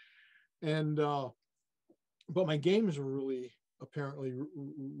 okay. And, but my games were really, apparently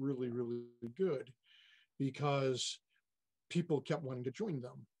really, really good, because people kept wanting to join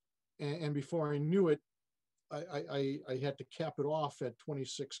them. And before I knew it, I had to cap it off at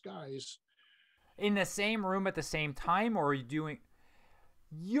 26 guys. In the same room at the same time, or are you doing...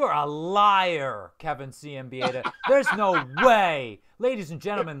 You're a liar, Kevin Siembieda. There's no way. Ladies and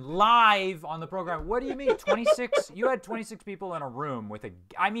gentlemen, live on the program. What do you mean? 26? You had 26 people in a room with a...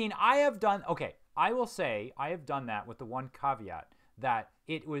 I mean, I have done... Okay, I will say I have done that with the one caveat that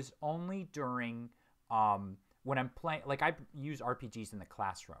it was only during... when I'm playing... Like, I use RPGs in the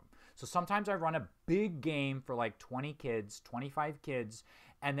classroom. So sometimes I run a big game for like 20 kids, 25 kids,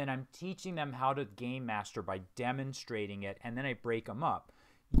 and then I'm teaching them how to game master by demonstrating it, and then I break them up.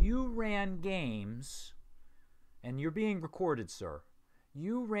 You ran games, and you're being recorded, sir.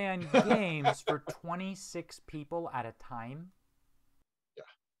 You ran games for 26 people at a time? Yeah.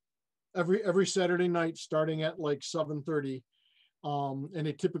 Every Saturday night, starting at like 7:30, and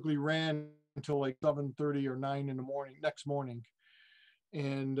it typically ran until like 7:30 or 9 in the morning, next morning.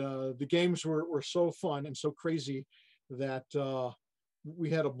 And the games were so fun and so crazy that we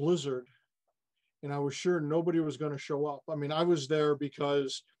had a blizzard, and I was sure nobody was going to show up. I mean, I was there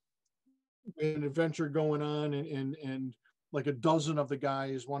because we had an adventure going on, and like a dozen of the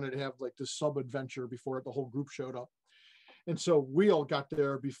guys wanted to have like this sub adventure before the whole group showed up. And so we all got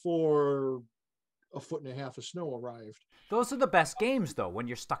there before a foot and a half of snow arrived. Those are the best games, though, when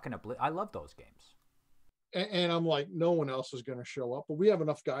you're stuck in a I love those games. And I'm like, no one else is going to show up, but we have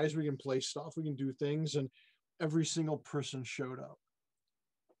enough guys. We can play stuff. We can do things. And every single person showed up.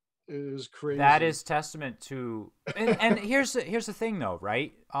 It is crazy. That is testament to, and here's the thing, though,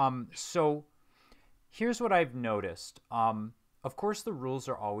 right? So here's what I've noticed. Of course, the rules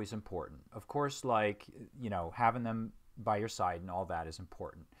are always important. Of course, like, having them by your side and all that is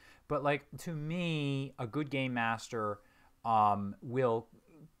important. But like, to me, a good game master will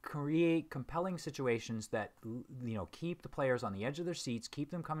create compelling situations that keep the players on the edge of their seats,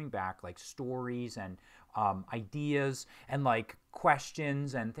 keep them coming back, like stories and ideas and like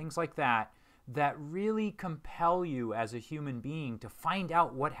questions and things like that really compel you as a human being to find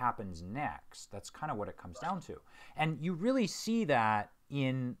out what happens next. That's kind of what it comes down to. And you really see that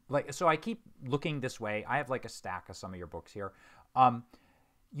in, like, so I keep looking this way. I have like a stack of some of your books here.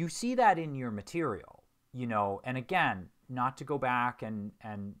 You see that in your material, and again, not to go back and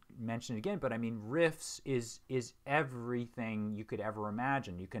mention it again, but I mean, Rifts is everything you could ever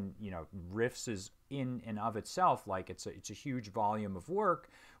imagine. You can, Rifts is in and of itself, like it's a huge volume of work,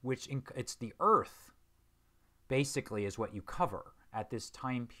 which it's the Earth, basically, is what you cover at this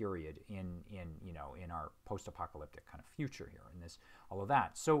time period in our post-apocalyptic kind of future here, in this, all of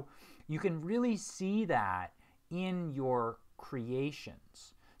that. So you can really see that in your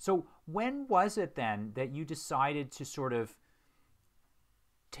creations. So when was it then that you decided to sort of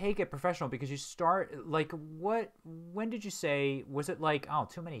take it professional? Because you start, like, when did you say, was it like, oh,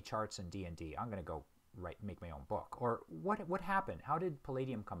 too many charts in D&D, I'm going to go make my own book? Or what happened? How did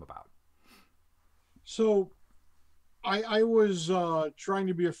Palladium come about? So I was trying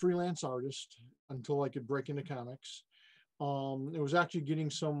to be a freelance artist until I could break into comics. It was actually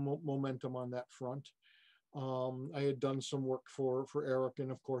getting some momentum on that front. I had done some work for Eric and,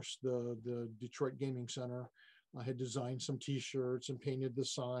 of course, the Detroit Gaming Center. I had designed some T-shirts and painted the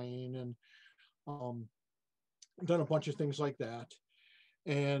sign and done a bunch of things like that.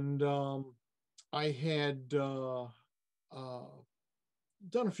 And I had done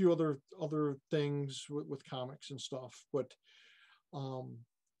a few other things with comics and stuff. But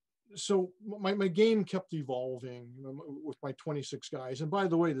so my game kept evolving with my 26 guys. And by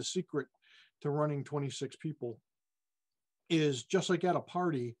the way, the secret to running 26 people is just like at a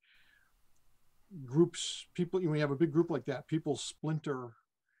party, people, when you have a big group like that, people splinter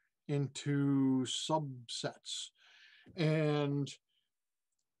into subsets. And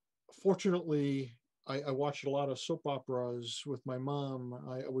fortunately, I watched a lot of soap operas with my mom.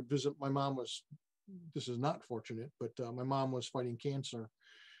 I would visit, my mom was, this is not fortunate, but my mom was fighting cancer.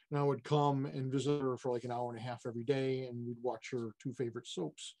 And I would come and visit her for like an hour and a half every day, and we'd watch her two favorite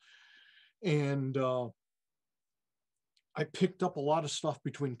soaps. And I picked up a lot of stuff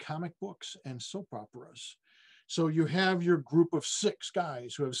between comic books and soap operas. So you have your group of 6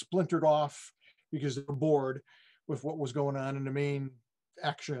 guys who have splintered off because they're bored with what was going on in the main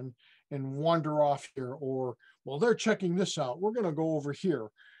action and wander off here, or, well, they're checking this out, we're going to go over here.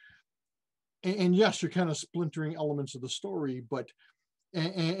 And yes, you're kind of splintering elements of the story, but,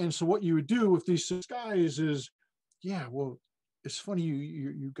 and so what you would do with these 6 guys is, yeah, well, it's funny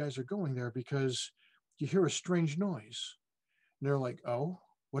you guys are going there because you hear a strange noise. And they're like, oh,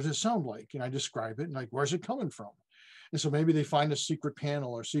 what does it sound like? And I describe it and like, where's it coming from? And so maybe they find a secret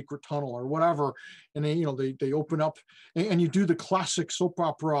panel or secret tunnel or whatever. And they open up and you do the classic soap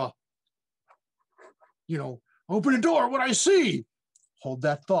opera, open a door, what I see. Hold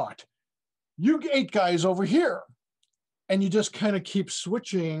that thought. You 8 guys over here. And you just kind of keep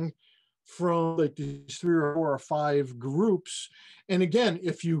switching from like these 3 or 4 or 5 groups. And again,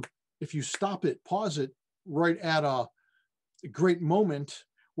 if you stop it, pause it right at a great moment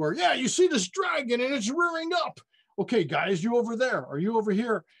where, yeah, you see this dragon and it's rearing up. Okay, guys, you over there, are you over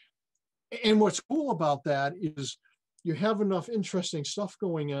here? And what's cool about that is you have enough interesting stuff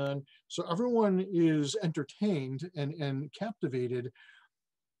going on, so everyone is entertained and captivated.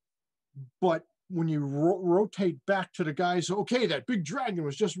 But when you rotate back to the guys, okay, that big dragon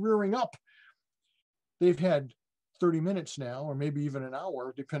was just rearing up. They've had 30 minutes now, or maybe even an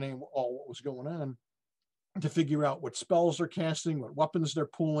hour, depending on what was going on, to figure out what spells they're casting, what weapons they're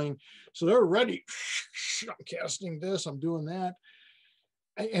pulling. So they're ready. I'm casting this, I'm doing that.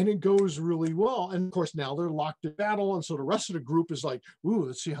 And it goes really well. And of course, now they're locked in battle. And so the rest of the group is like, ooh,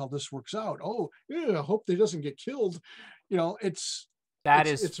 let's see how this works out. Oh, yeah, I hope they doesn't get killed. It's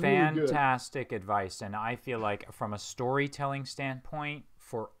fantastic really advice. And I feel like from a storytelling standpoint,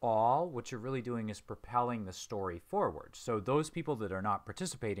 for all, what you're really doing is propelling the story forward. So those people that are not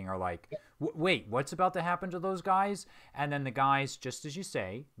participating are like, wait, what's about to happen to those guys? And then the guys, just as you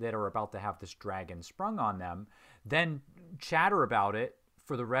say, that are about to have this dragon sprung on them, then chatter about it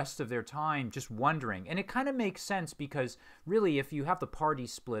for the rest of their time, just wondering. And it kind of makes sense because really, if you have the party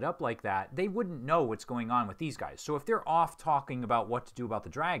split up like that, they wouldn't know what's going on with these guys. So if they're off talking about what to do about the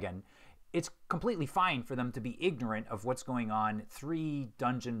dragon, it's completely fine for them to be ignorant of what's going on 3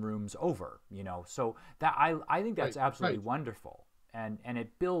 dungeon rooms over, you know. So that I think that's absolutely wonderful, and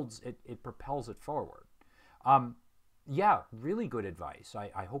it builds it propels it forward. Yeah, really good advice.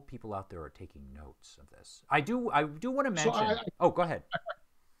 I hope people out there are taking notes of this. I do want to mention. Oh, go ahead.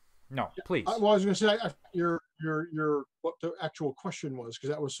 No, please. Well, I was going to say your what the actual question was, because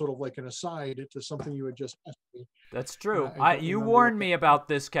that was sort of like an aside to something you had just asked me. That's true. You warned me about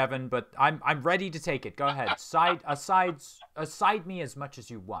this, Kevin, but I'm ready to take it. Go ahead. Aside me as much as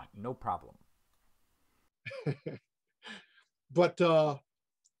you want. No problem. But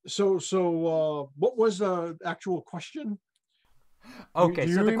so what was the actual question?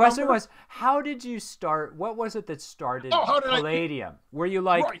 Okay, so the question was, how did you start? What was it that started Palladium? Were you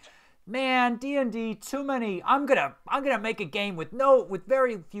like, man, D&D, too many. I'm gonna make a game with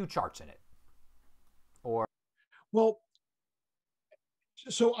very few charts in it, or well,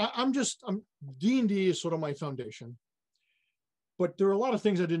 so I'm D&D is sort of my foundation, but there are a lot of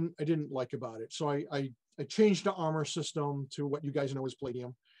things I didn't like about it. So I changed the armor system to what you guys know as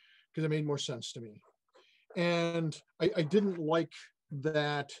Palladium because it made more sense to me. And I didn't like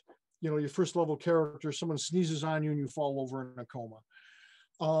that, you know, your first level character, someone sneezes on you and you fall over in a coma.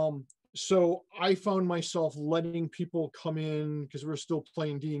 So I found myself letting people come in, because we're still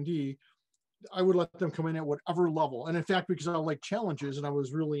playing D&D, I would let them come in at whatever level. And in fact, because I like challenges and I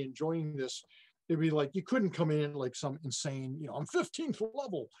was really enjoying this, it'd be like, you couldn't come in like some insane, you know, I'm 15th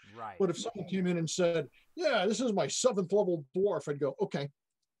level. Right. But if someone came in and said, yeah, this is my 7th level dwarf, I'd go, okay.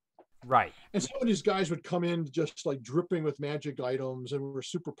 Right. And some of these guys would come in just like dripping with magic items and were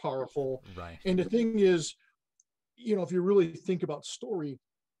super powerful. Right. And the thing is, you know, if you really think about story,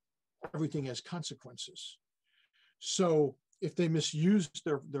 everything has consequences. So if they misuse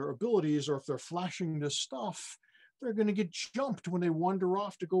their abilities, or if they're flashing this stuff, they're going to get jumped when they wander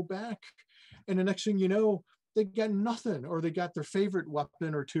off to go back. And the next thing you know, they got nothing, or they got their favorite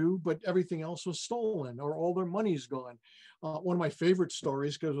weapon or two, but everything else was stolen, or all their money's gone. One of my favorite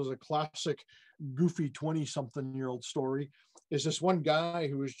stories, because it was a classic goofy 20-something-year-old story, is this one guy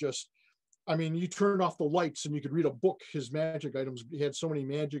who was just, I mean, you turned off the lights and you could read a book, his magic items. He had so many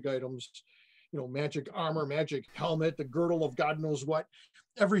magic items, you know, magic armor, magic helmet, the girdle of God knows what,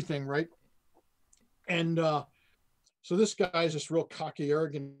 everything, right? And so this guy is this real cocky,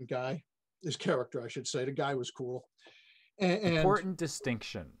 arrogant guy. His character, I should say. The guy was cool. And important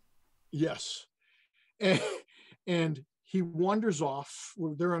distinction. Yes. And he wanders off.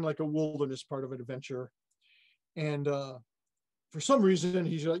 They're in like a wilderness part of an adventure. And for some reason,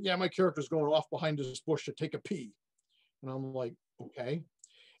 he's like, yeah, my character's going off behind this bush to take a pee. And I'm like, okay.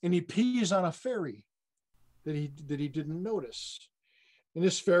 And he pees on a fairy that he didn't notice. And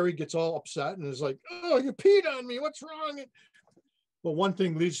this fairy gets all upset and is like, oh, you peed on me. What's wrong? Well, one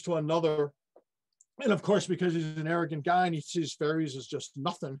thing leads to another. And of course, because he's an arrogant guy and he sees fairies as just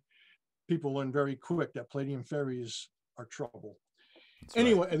nothing, people learn very quick that Palladium fairies are trouble. That's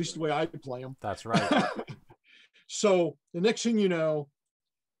anyway, right. At least the way I play them. That's right. So the next thing you know,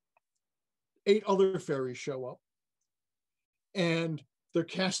 8 other fairies show up and they're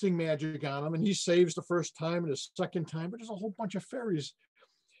casting magic on him, and he saves the first time and the second time, but there's a whole bunch of fairies.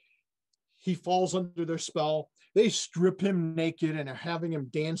 He falls under their spell. They strip him naked and are having him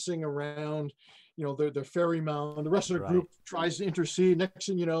dancing around, you know, their fairy mound. The rest of the group tries to intercede. Next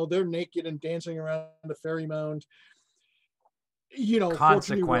thing you know, they're naked and dancing around the fairy mound. You know,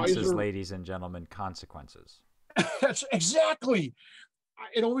 consequences, ladies and gentlemen, consequences. That's exactly.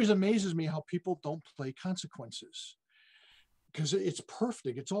 It always amazes me how people don't play consequences, because it's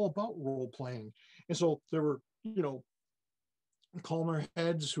perfect. It's all about role playing. And so there were, you know, calmer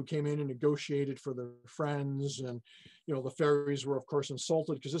heads who came in and negotiated for their friends, and you know, the fairies were of course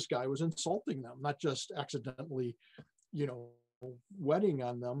insulted because this guy was insulting them, not just accidentally, you know, wedding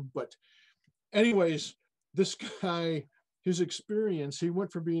on them. But anyways, this guy, his experience, he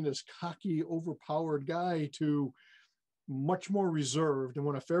went from being this cocky, overpowered guy to much more reserved. And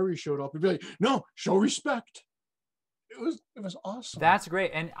when a fairy showed up, he'd be like, no, show respect. It was awesome. That's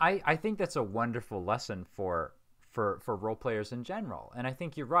great. And I think that's a wonderful lesson for role players in general. And I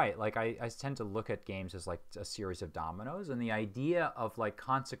think you're right. Like I tend to look at games as like a series of dominoes, and the idea of like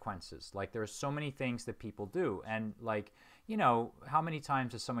consequences, like there's so many things that people do. And like, you know, how many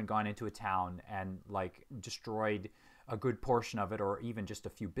times has someone gone into a town and like destroyed a good portion of it, or even just a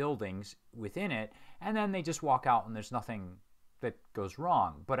few buildings within it, and then they just walk out and there's nothing that goes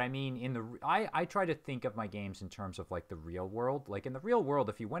wrong. But I mean, I try to think of my games in terms of like the real world. Like in the real world,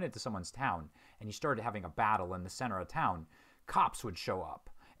 if you went into someone's town and you started having a battle in the center of town, cops would show up,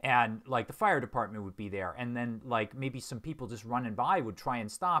 and like the fire department would be there, and then like maybe some people just running by would try and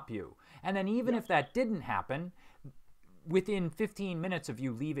stop you. And then even if that didn't happen, within 15 minutes of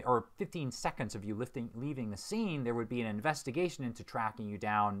you leaving, or 15 seconds of you leaving the scene, there would be an investigation into tracking you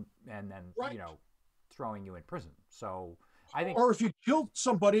down and then, you know, throwing you in prison. So I think, or if you killed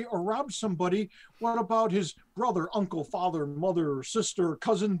somebody or robbed somebody, what about his brother, uncle, father, mother, sister,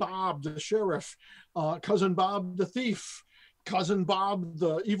 cousin Bob, the sheriff, cousin Bob, the thief, cousin Bob,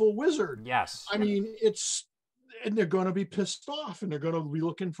 the evil wizard? yes. I mean, and they're going to be pissed off, and they're going to be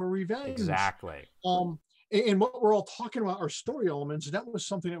looking for revenge. Exactly. And what we're all talking about are story elements. And that was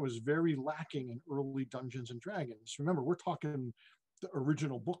something that was very lacking in early Dungeons and Dragons. Remember, we're talking the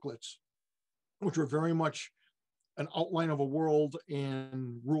original booklets, which were very much an outline of a world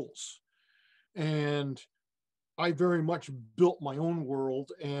and rules. And I very much built my own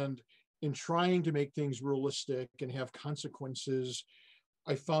world, and in trying to make things realistic and have consequences,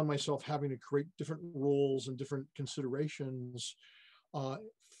 I found myself having to create different rules and different considerations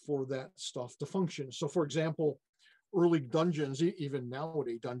for that stuff to function. So for example, early dungeons, even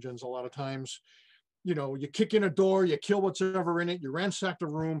nowadays dungeons, a lot of times, you know, you kick in a door, you kill whatever in it, you ransack the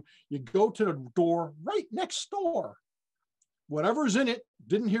room, you go to the door right next door. Whatever's in it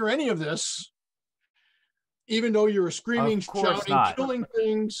didn't hear any of this, even though you were screaming, shouting, killing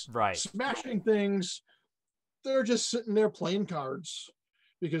things, smashing things. They're just sitting there playing cards,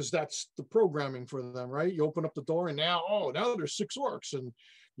 because that's the programming for them, right? You open up the door and now there's 6 orcs and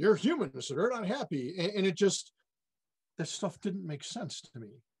you're human, so they're not happy. And it just, that stuff didn't make sense to me.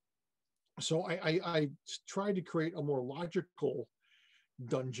 So I tried to create a more logical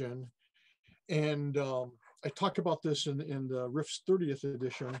dungeon. And I talk about this in the Rift's 30th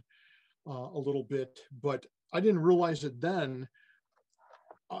edition a little bit, but I didn't realize it then.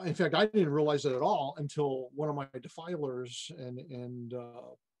 In fact, I didn't realize it at all until one of my defilers and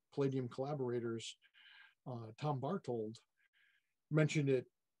Palladium collaborators, Tom Bartold, mentioned it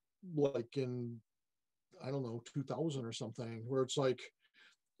like in, I don't know, 2000 or something, where it's like,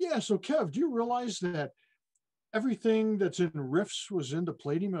 yeah, so Kev, do you realize that everything that's in Rifts was in the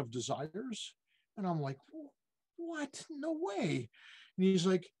Palladium of Desires? And I'm like, what? No way. And he's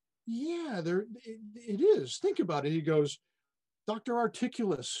like, yeah, it is. Think about it. He goes, Dr.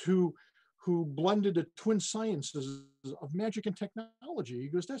 Articulus, who blended the twin sciences of magic and technology. He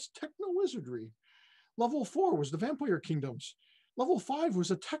goes, that's techno-wizardry. Level 4 was the Vampire Kingdoms. Level 5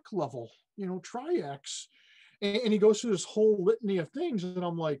 was a tech level, you know, Triax. And he goes through this whole litany of things. And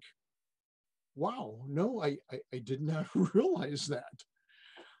I'm like, wow, no, I did not realize that.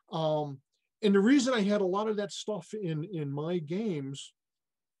 And the reason I had a lot of that stuff in my games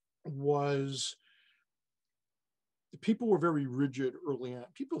was people were very rigid early on.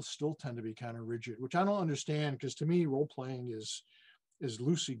 People still tend to be kind of rigid, which I don't understand, because to me, role-playing is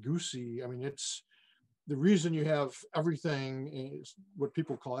loosey-goosey. I mean, it's the reason you have everything, is what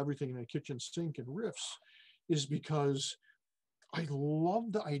people call everything in a kitchen sink and Rifts, is because I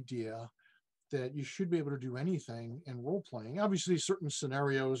love the idea that you should be able to do anything in role-playing. Obviously, certain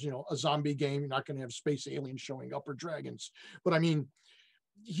scenarios, you know, a zombie game, you're not going to have space aliens showing up or dragons. But I mean,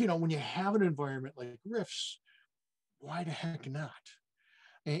 you know, when you have an environment like Rifts, why the heck not?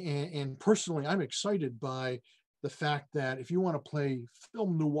 And personally, I'm excited by the fact that if you want to play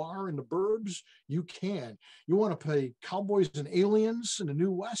film noir in the burbs, you can. You want to play cowboys and aliens in the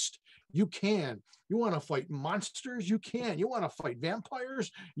New West, you can. You want to fight monsters, you can. You want to fight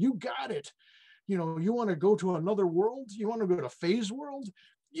vampires, you got it. You know, you want to go to another world, you want to go to Phase World,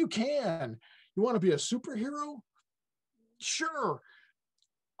 you can. You want to be a superhero? Sure.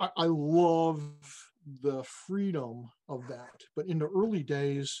 I love the freedom of that. But in the early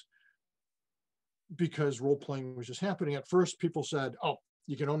days, because role-playing was just happening, at first people said, oh,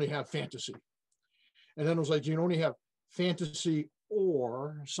 you can only have fantasy. And then it was like, you can only have fantasy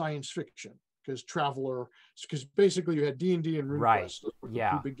or science fiction, because Traveler, because basically you had D&D and RuneQuest.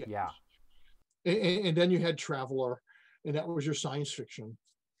 Yeah. And then you had Traveler, and that was your science fiction.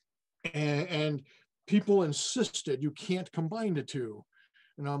 And people insisted you can't combine the two.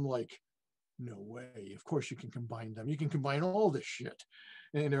 And I'm like, no way. Of course you can combine them. You can combine all this shit.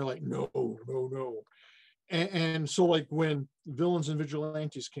 And they're like, no. And so like when Villains and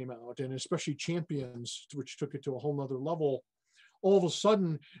Vigilantes came out, and especially Champions, which took it to a whole nother level, all of a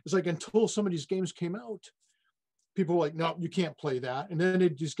sudden, it's like until some of these games came out, people were like, no, you can't play that. And then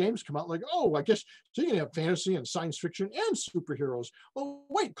these games come out like, oh, I guess so you can have fantasy and science fiction and superheroes. Oh,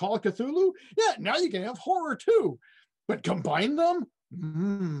 wait, Call of Cthulhu? Yeah, now you can have horror too. But combine them?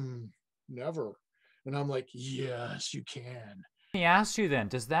 Never. And I'm like, yes, you can. Let me ask you then,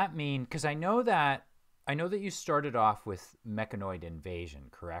 does that mean, because I know that you started off with Mechanoid Invasion,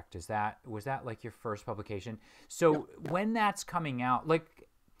 correct? Was that like your first publication? So Yep. when that's coming out, like,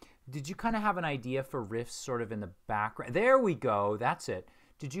 did you kind of have an idea for riffs sort of in the background? There we go. That's it.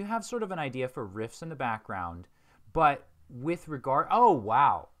 Did you have sort of an idea for riffs in the background? But with regard, oh,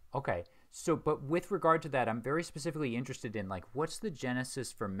 wow. Okay. So, but with regard to that, I'm very specifically interested in, like, what's the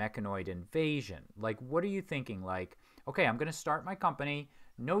genesis for Mechanoid Invasion? Like, what are you thinking? Like, okay, I'm going to start my company,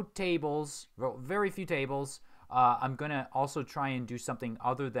 no tables, well, very few tables. I'm going to also try and do something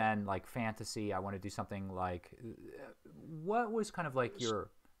other than like fantasy. I want to do something like, what was kind of like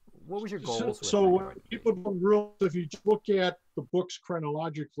what was your goals with So Mechanoid people Invasion? don't realize, if you look at the books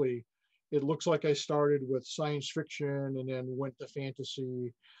chronologically, it looks like I started with science fiction and then went to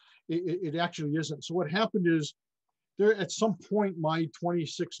fantasy. It actually isn't. So what happened is, there at some point, my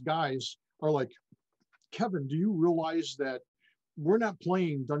 26 guys are like, Kevin, do you realize that we're not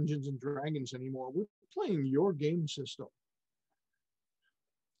playing Dungeons and Dragons anymore? We're playing your game system.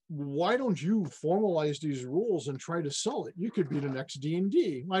 Why don't you formalize these rules and try to sell it? You could be the next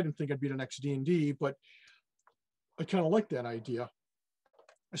D&D. I didn't think I'd be the next D&D, but I kind of like that idea.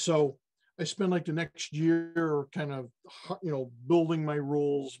 So I spent like the next year kind of, building my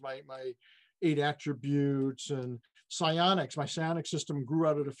rules, my 8 attributes and psionics. My psionic system grew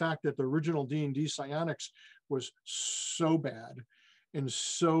out of the fact that the original D&D psionics was so bad and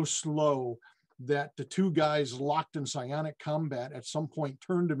so slow that the 2 guys locked in psionic combat at some point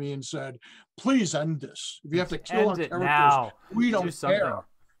turned to me and said, please end this. If you have to kill our End it characters, now. we Do don't care. something.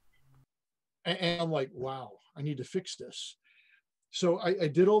 And I'm like, wow, I need to fix this. So I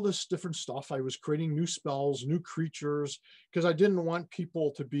did all this different stuff. I was creating new spells, new creatures, because I didn't want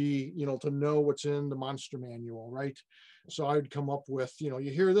people to be, to know what's in the monster manual, right? So I would come up with, you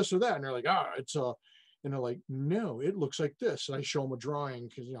hear this or that, and they're like, it's a, and they're like, no, it looks like this. And I show them a drawing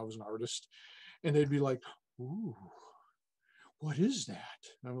because, I was an artist, and they'd be like, ooh, what is that?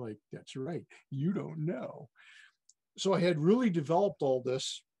 And I'm like, that's right, you don't know. So I had really developed all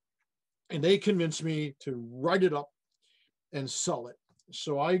this, and they convinced me to write it up and sell it.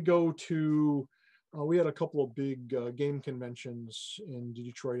 So I go to, we had a couple of big game conventions in the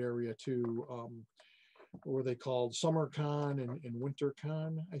Detroit area too. What were they called? SummerCon and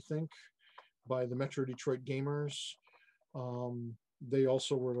WinterCon, I think, by the Metro Detroit Gamers. They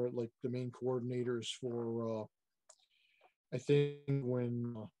also were like the main coordinators for, I think,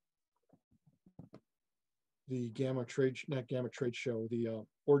 when the not Gamma Trade Show, the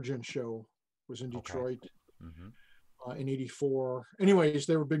Origin Show was in Okay. Detroit. Mm-hmm. In 84. Anyways,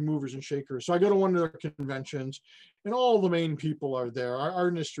 they were big movers and shakers. So I go to one of their conventions and all the main people are there. Our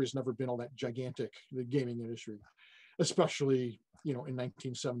industry has never been all that gigantic, the gaming industry, especially, in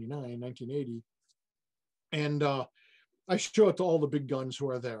 1979, 1980. And I show it to all the big guns who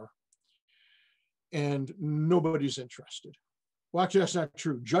are there and nobody's interested. Well, actually, that's not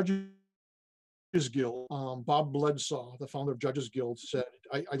true. Judges Guild, Bob Bledsaw, the founder of Judges Guild, said,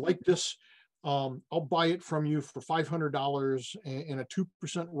 I like this. I'll buy it from you for $500 and a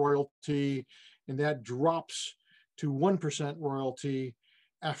 2% royalty, and that drops to 1% royalty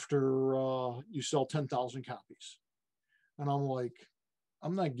after you sell 10,000 copies. And I'm like,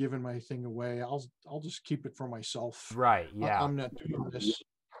 I'm not giving my thing away. I'll just keep it for myself. Right. Yeah. I'm not doing this.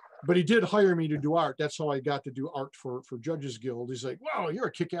 But he did hire me to do art. That's how I got to do art for Judges Guild. He's like, wow, you're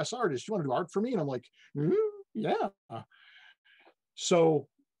a kick-ass artist. You want to do art for me? And I'm like, yeah. So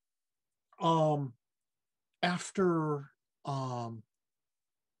after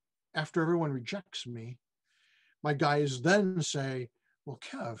everyone rejects me, my guys then say, well,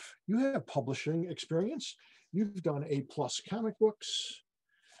 Kev, you have publishing experience. You've done A+ comic books.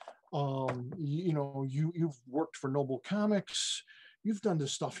 You've worked for Noble Comics. You've done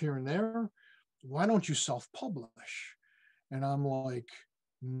this stuff here and there. Why don't you self-publish? And I'm like,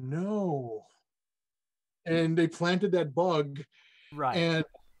 no. And they planted that bug. Right. And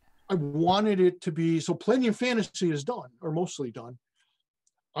I wanted it to be, so Palladium Fantasy is done, or mostly done.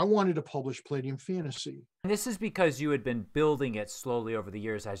 I wanted to publish Palladium Fantasy. And this is because you had been building it slowly over the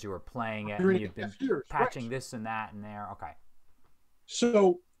years as you were playing it, and you'd been Years, patching right. this and that and there. Okay.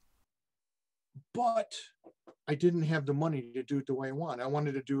 So, but I didn't have the money to do it the way I want. I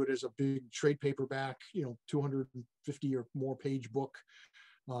wanted to do it as a big trade paperback, 250 or more page book.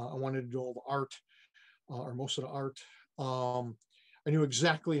 I wanted to do all the art, or most of the art. I knew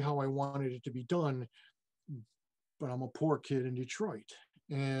exactly how I wanted it to be done, but I'm a poor kid in Detroit,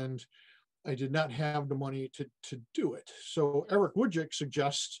 and I did not have the money to do it. So Eric Wojcik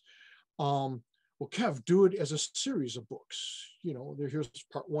suggests, well, Kev, do it as a series of books. Here's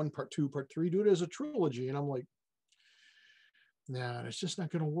part 1, part 2, part 3. Do it as a trilogy. And I'm like, nah, it's just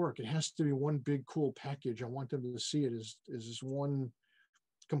not going to work. It has to be one big cool package. I want them to see it as this one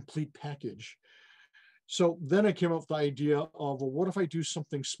complete package. So then I came up with the idea of, well, what if I do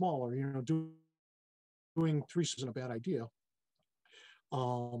something smaller? Doing 3 isn't a bad idea.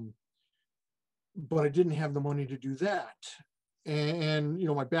 But I didn't have the money to do that. And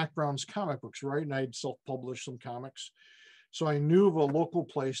my background's comic books, right? And I'd self-published some comics. So I knew of a local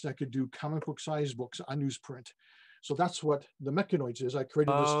place that could do comic book size books on newsprint. So that's what the Mechanoids is. I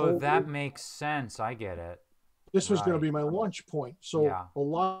created this whole... Oh, that makes sense. I get it. This was going to be my launch point. So a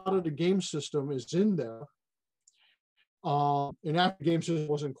lot of the game system is in there. And after the game system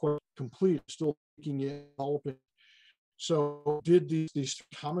wasn't quite complete, still making it open. So did these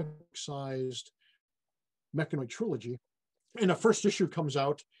comic sized Mechanoid trilogy. And the first issue comes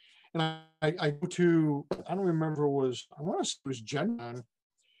out, and I go to, I don't remember, I want to say it was Gen Con.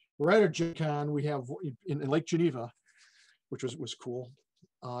 We're at a Gen Con we have in Lake Geneva, which was cool,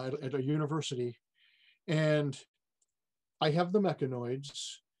 at a university. And I have the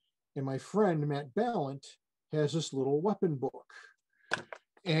Mechanoids, and my friend Matt Ballant has this little weapon book.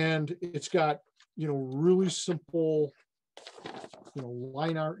 And it's got, really simple,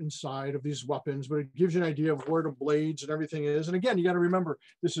 line art inside of these weapons, but it gives you an idea of where the blades and everything is. And again, you got to remember,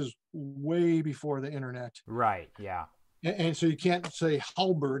 this is way before the internet. Right, yeah. And so you can't say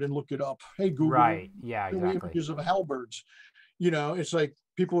halberd and look it up. Hey, Google. Right, yeah, exactly. Images of halberds. It's like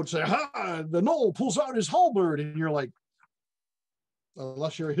people would say, the Knoll pulls out his halberd. And you're like,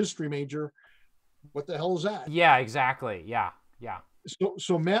 unless you're a history major, what the hell is that? Yeah, exactly. Yeah.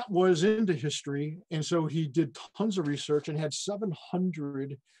 So Matt was into history, and so he did tons of research and had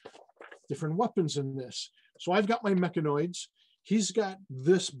 700 different weapons in this. So I've got my Mechanoids. He's got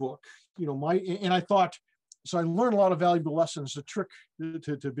this book, and I thought, so I learned a lot of valuable lessons. The trick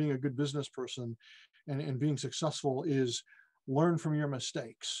to being a good business person and being successful is learn from your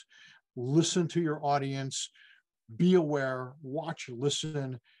mistakes, listen to your audience, be aware, watch,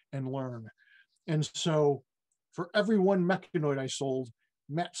 listen, and learn. And so for every one Mechanoid I sold,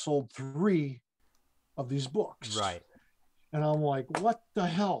 Matt sold 3 of these books. Right. And I'm like, what the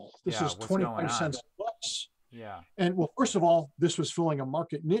hell? This is 25 cents less. Yeah. And well, first of all, this was filling a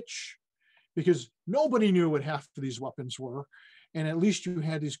market niche because nobody knew what half of these weapons were. And at least you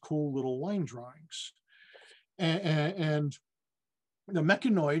had these cool little line drawings. And the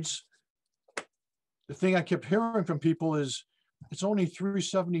Mechanoids, the thing I kept hearing from people is, it's only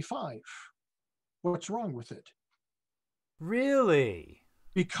 $375. What's wrong with it? Really?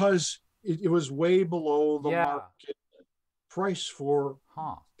 Because it was way below the market price for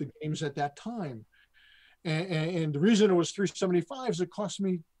the games at that time. And the reason it was $375 is it cost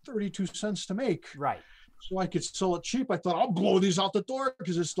me 32 cents to make. Right. So I could sell it cheap. I thought, I'll blow these out the door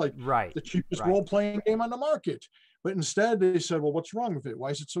because it's like the cheapest role-playing game on the market. But instead they said, well, what's wrong with it? Why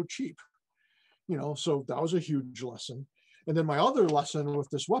is it so cheap? So that was a huge lesson. And then my other lesson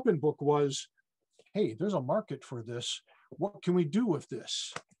with this weapon book was, hey, there's a market for this. What can we do with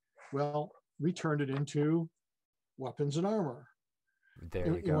this? Well, we turned it into weapons and armor. There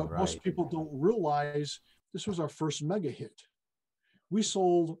you go. What most people don't realize, this was our first mega hit. We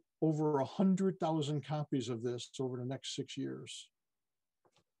sold over 100,000 copies of this over the next 6 years.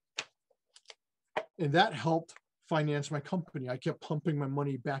 And that helped finance my company. I kept pumping my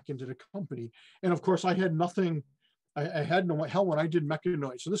money back into the company. And of course, I had nothing. I had no hell when I did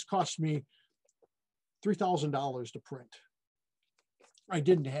Mechanoid. So this cost me $3,000 to print. I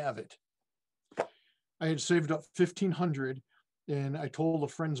didn't have it. I had saved up $1,500, and I told a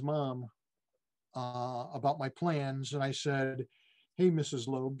friend's mom about my plans, and I said, hey, Mrs.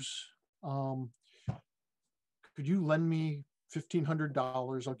 Lobes, could you lend me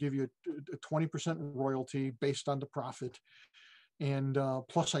 $1,500? I'll give you a 20% royalty based on the profit, and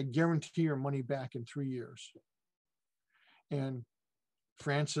plus I guarantee your money back in 3 years. And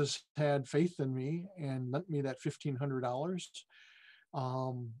Francis had faith in me and lent me that $1,500.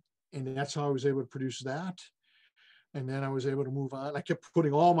 And that's how I was able to produce that. And then I was able to move on. I kept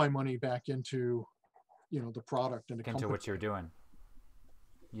putting all my money back into, the product and the company. Into what you're doing.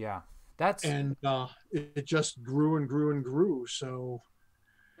 Yeah. And it just grew and grew and grew. So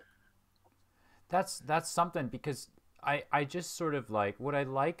that's something, because I just sort of like, what I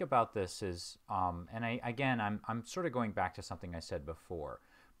like about this is, and I'm sort of going back to something I said before,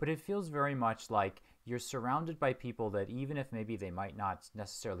 but it feels very much like you're surrounded by people that, even if maybe they might not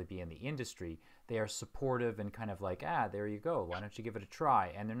necessarily be in the industry, they are supportive and kind of like, there you go, why don't you give it a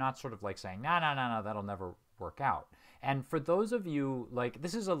try? And they're not sort of like saying, no, no, no, no, that'll never work out. And for those of you, like,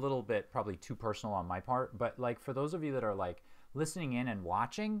 this is a little bit probably too personal on my part, but like for those of you that are like listening in and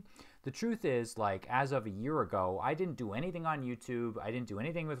watching, the truth is, like, as of a year ago, I didn't do anything on YouTube. I didn't do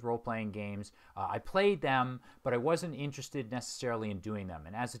anything with role-playing games. I played them, but I wasn't interested necessarily in doing them.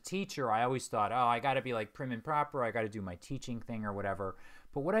 And as a teacher, I always thought, oh, I got to be like prim and proper. I got to do my teaching thing or whatever.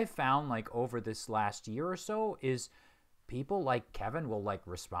 But what I found, like, over this last year or so is people like Kevin will, like,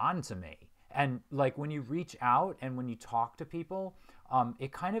 respond to me. And, like, when you reach out and when you talk to people,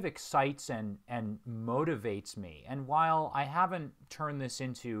 it kind of excites and motivates me. And while I haven't turned this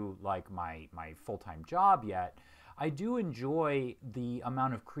into like my full-time job yet, I do enjoy the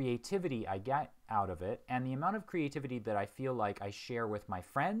amount of creativity I get out of it and the amount of creativity that I feel like I share with my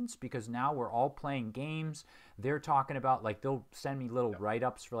friends, because now we're all playing games. They're talking about, like, they'll send me little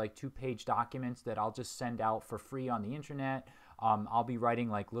write-ups for like 2-page documents that I'll just send out for free on the internet. I'll be writing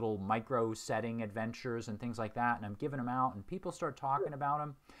like little micro setting adventures and things like that, and I'm giving them out, and people start talking about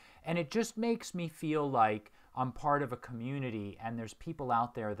them. And it just makes me feel like I'm part of a community, and there's people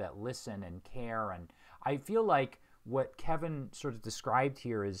out there that listen and care. And I feel like what Kevin sort of described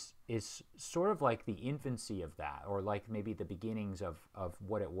here is sort of like the infancy of that, or like maybe the beginnings of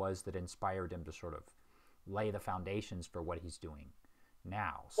what it was that inspired him to sort of lay the foundations for what he's doing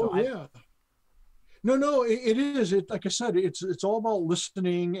now. So yeah. No, it is. It, like I said, it's all about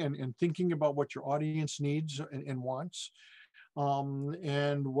listening and thinking about what your audience needs and wants,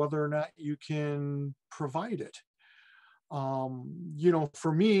 and whether or not you can provide it.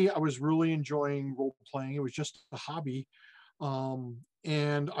 For me, I was really enjoying role playing. It was just a hobby.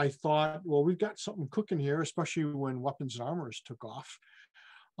 And I thought, well, we've got something cooking here, especially when weapons and armors took off.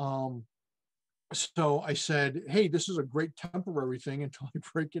 So I said, hey, this is a great temporary thing until I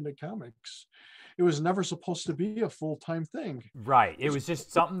break into comics. It was never supposed to be a full-time thing. Right. It was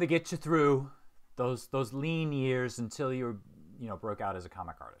just something to get you through those lean years until you broke out as a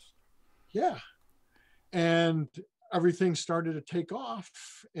comic artist. Yeah. And everything started to take off.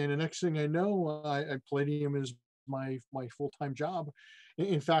 And the next thing I know, Palladium is my full-time job.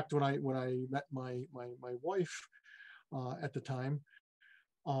 In fact, when I met my wife at the time,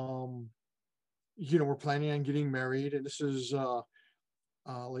 we're planning on getting married, and this is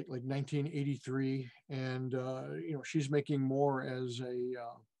like 1983, and she's making more as a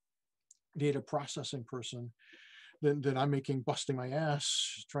data processing person than I'm making busting my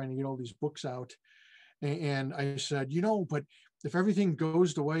ass trying to get all these books out. And I said, but if everything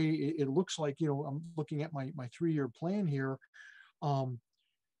goes the way it looks like, I'm looking at my 3-year plan here, in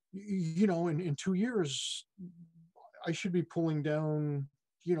 2 years, I should be pulling down,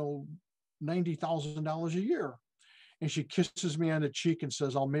 $90,000 a year. And she kisses me on the cheek and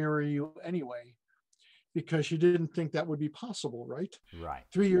says, I'll marry you anyway, because she didn't think that would be possible, right? Right.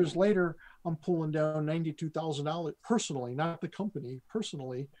 3 years later, I'm pulling down $92,000 personally, not the company,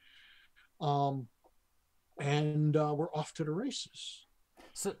 personally. And we're off to the races.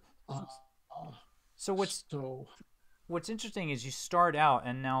 So what's interesting is you start out,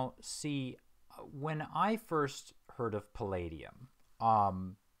 and now see, when I first heard of Palladium,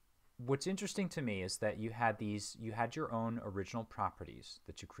 what's interesting to me is that you had your own original properties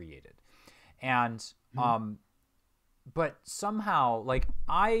that you created. And but somehow, like,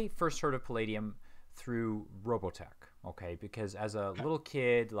 I first heard of Palladium through Robotech, okay? Because as a little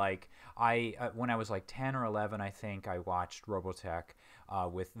kid, like, when I was like 10 or 11, I think, I watched Robotech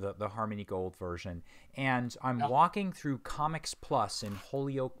with the Harmony Gold version. And I'm walking through Comics Plus in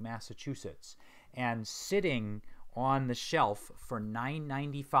Holyoke, Massachusetts, and sitting on the shelf for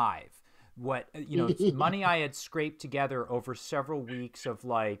 $9.95. What money I had scraped together over several weeks of,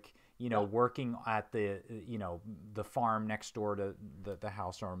 like, working at the the farm next door to the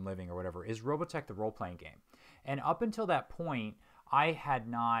house where I'm living or whatever, is Robotech, the role-playing game. And up until that point, I had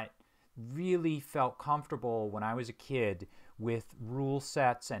not really felt comfortable when I was a kid with rule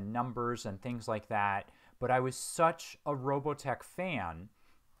sets and numbers and things like that. But I was such a Robotech fan,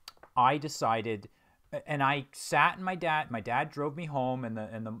 I decided. And I sat in my dad drove me home, and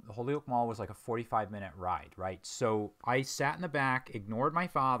the Holyoke Mall was like a 45-minute ride, right? So I sat in the back, ignored my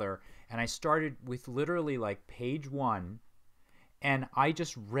father, and I started with literally like page 1, and I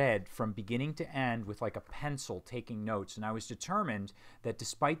just read from beginning to end with like a pencil, taking notes. And I was determined that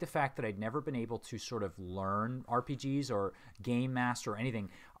despite the fact that I'd never been able to sort of learn RPGs or Game Master or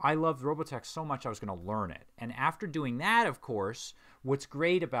anything, I loved Robotech so much I was going to learn it. And after doing that, of course, what's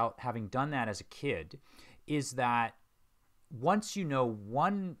great about having done that as a kid is that once you know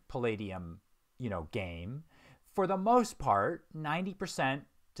one Palladium, game, for the most part, 90%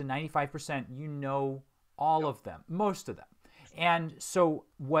 to 95%, you know all of them, most of them. And so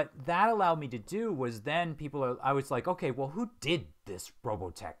what that allowed me to do was then I was like, okay, well, who did this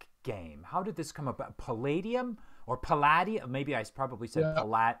Robotech game? How did this come about? Palladium or Palladium? Maybe I probably said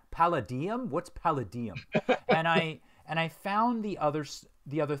Palladium. What's Palladium? and I found the other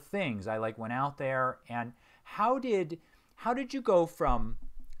things. I like went out there, and how did you go from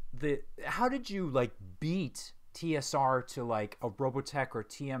how did you like beat TSR to like a Robotech or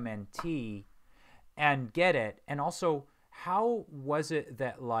TMNT and get it? And also, how was it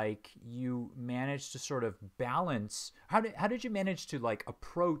that like you managed to sort of balance? How did you manage to like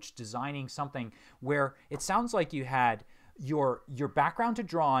approach designing something where it sounds like you had your background to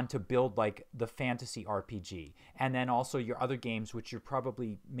draw on to build like the fantasy RPG, and then also your other games which you're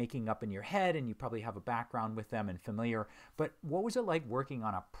probably making up in your head and you probably have a background with them and familiar. But what was it like working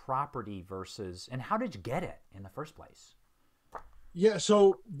on a property versus, and how did you get it in the first place? Yeah,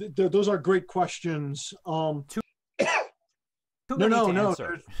 so those are great questions. Too many to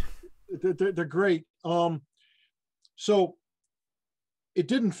answer. They're great. So it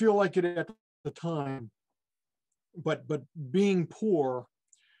didn't feel like it at the time, but being poor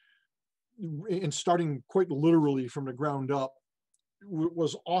and starting quite literally from the ground up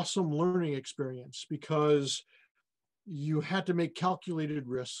was awesome learning experience, because you had to make calculated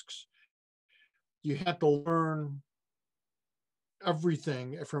risks. You had to learn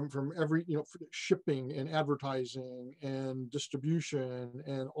everything from every, shipping and advertising and distribution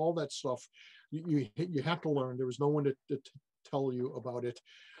and all that stuff. You have to learn. There was no one to tell you about it.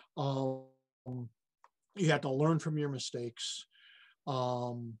 You had to learn from your mistakes.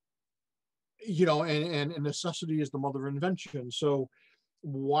 And necessity is the mother of invention. So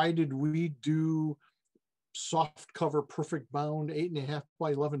why did we do soft cover, perfect bound 8.5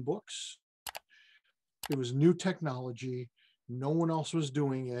 by 11 books? It was new technology. No one else was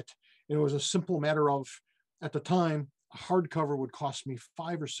doing it. And it was a simple matter of, at the time, a hardcover would cost me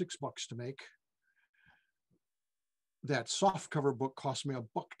 $5 or $6 to make. That softcover book cost me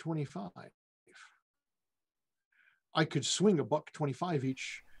 $1.25. I could swing $1.25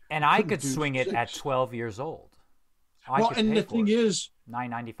 each. And I could swing it at 12 years old. Well, and the thing is,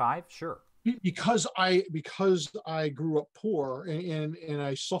 $9.95, sure. Because I grew up poor and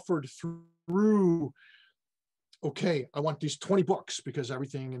I suffered through. Okay, I want these 20 books because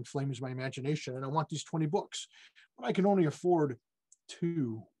everything inflames my imagination, and I want these 20 books, but I can only afford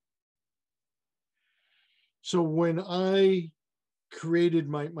 2. So when I created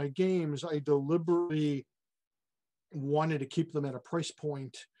my games, I deliberately wanted to keep them at a price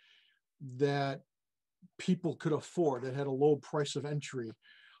point that people could afford, that had a low price of entry.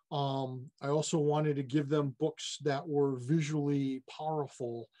 I also wanted to give them books that were visually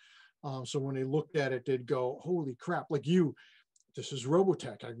powerful. So when they looked at it, they'd go, holy crap, like this is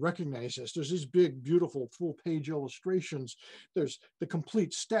Robotech. I recognize this. There's these big, beautiful full-page illustrations. There's the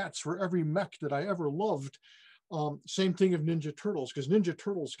complete stats for every mech that I ever loved. Same thing of Ninja Turtles, because Ninja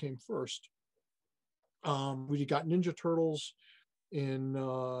Turtles came first. We got Ninja Turtles in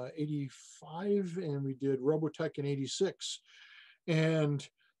 85, and we did Robotech in 86. And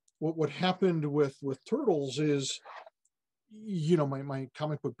what happened with Turtles is, my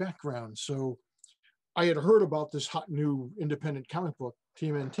comic book background. So I had heard about this hot new independent comic book,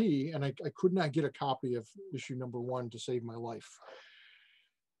 TMNT, and I could not get a copy of issue number 1 to save my life.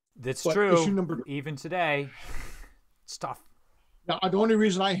 That's true. Even today, it's tough. Now, the only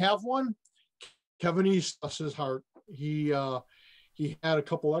reason I have one, Kevin East, bless his heart, he had a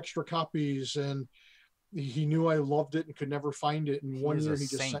couple extra copies, and he knew I loved it and could never find it. And one year he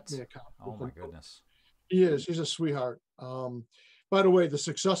just sent me a copy. Oh my goodness. He's a sweetheart. By the way, the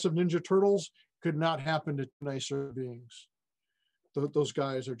success of Ninja Turtles could not happen to nicer beings. Those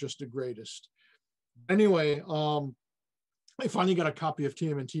guys are just the greatest. Anyway, I finally got a copy of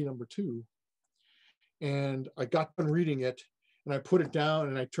TMNT number 2, and I got done reading it, and I put it down,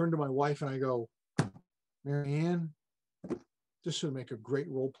 and I turned to my wife and I go, Marianne, this would make a great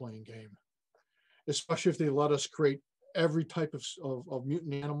role-playing game, especially if they let us create every type of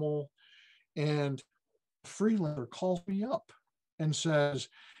mutant animal. And Freelander calls me up and says,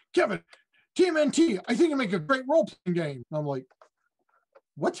 Kevin, TMNT, I think it'd make a great role-playing game. And I'm like,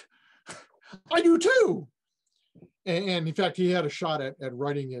 what? I do too. And in fact, he had a shot at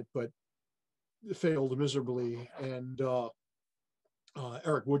writing it, but it failed miserably. And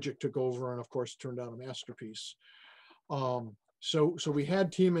Eric Wojcik took over, and of course turned out a masterpiece. So we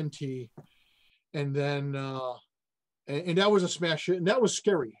had TMNT, and then and that was a smash hit, and that was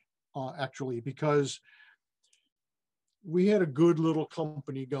scary actually, because we had a good little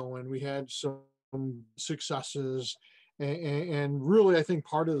company going. We had some successes, And really, I think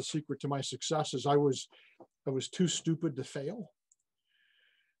part of the secret to my success is I was too stupid to fail.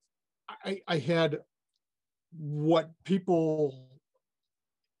 I had what people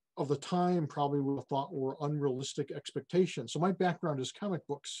of the time probably would have thought were unrealistic expectations. So my background is comic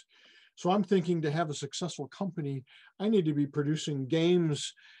books. So I'm thinking to have a successful company, I need to be producing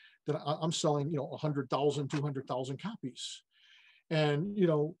games that I'm selling, 100,000, 200,000 copies. And,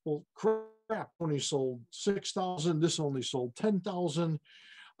 well, crap, only sold 6,000. This only sold 10,000.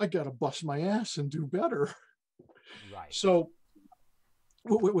 I got to bust my ass and do better. Right. So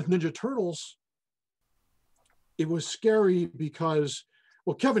with Ninja Turtles, it was scary because,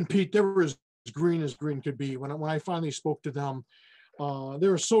 well, Kevin Pete, they were as green as green could be. When I finally spoke to them, they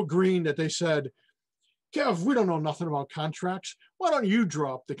were so green that they said, Kev, we don't know nothing about contracts. Why don't you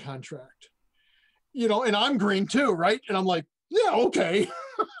drop the contract? And I'm green too, right? And I'm like, yeah, okay.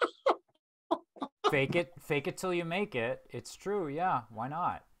 Fake it till you make it. It's true. Yeah. Why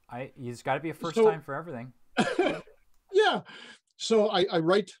not? It's got to be a first time for everything. Yeah. So I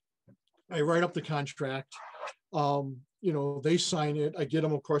write up the contract. They sign it. I get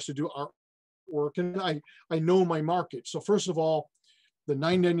them, of course, to do artwork, and I know my market. So first of all, the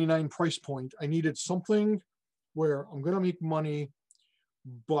 $9.99 price point, I needed something where I'm going to make money,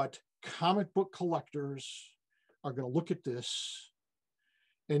 but comic book collectors are going to look at this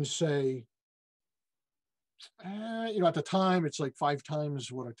and say, at the time, it's like 5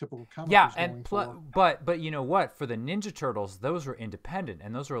 times what a typical comic was going for. But you know what? For the Ninja Turtles, those were independent,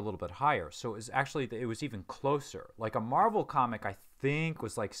 and those were a little bit higher. So it was even closer. Like a Marvel comic, I think,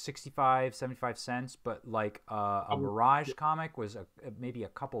 was like 65, 75 cents, but like a Mirage comic was maybe a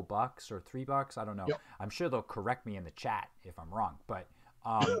couple bucks or $3. I don't know. Yep. I'm sure they'll correct me in the chat if I'm wrong, but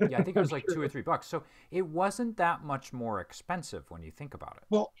yeah, I think it was like $2 or $3. So it wasn't that much more expensive when you think about it.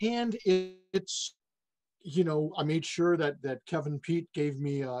 Well, and it's, I made sure that Kevin Pete gave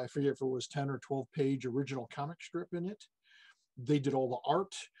me, I forget if it was 10 or 12 page original comic strip in it. They did all the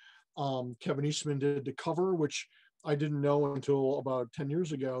art. Kevin Eastman did the cover, which I didn't know until about 10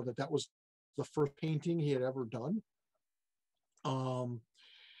 years ago that was the first painting he had ever done.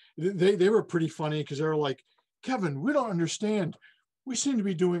 They were pretty funny because they were like, Kevin, we don't understand. We seem to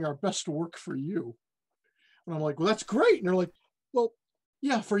be doing our best work for you. And I'm like, well, that's great. And they're like, well,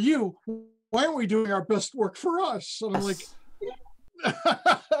 yeah, for you. Why aren't we doing our best work for us? And I'm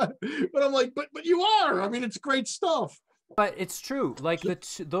like, but you are. I mean, it's great stuff. But it's true. Like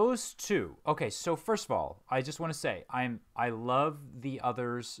those two. Okay, so first of all, I just want to say I love the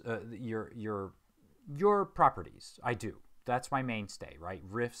others. Your properties. I do. That's my mainstay, right?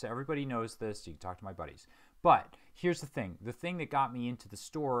 Riffs. Everybody knows this. You can talk to my buddies. But here's the thing. The thing that got me into the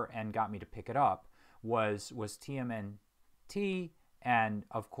store and got me to pick it up was TMNT. And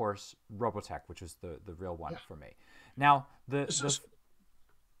of course, Robotech, which was the real one for me. Now, well, I was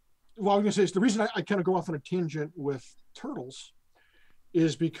going to say is the reason I kind of go off on a tangent with Turtles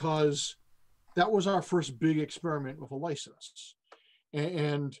is because that was our first big experiment with a license.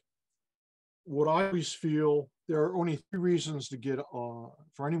 And what I always feel, there are only 3 reasons to get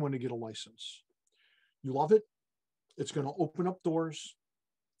for anyone to get a license. You love it. It's going to open up doors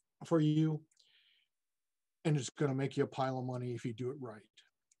for you. And it's going to make you a pile of money if you do it right.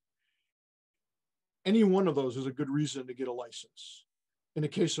 Any one of those is a good reason to get a license. In the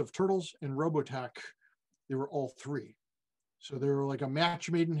case of Turtles and Robotech, they were all 3. So they were like a match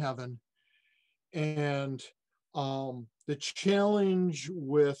made in heaven. And the challenge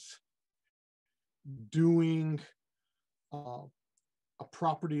with doing a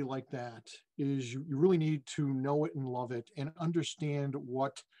property like that is you really need to know it and love it and understand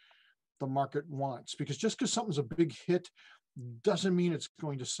what the market wants, because just because something's a big hit doesn't mean it's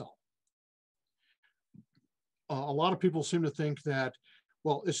going to sell. A lot of people seem to think that,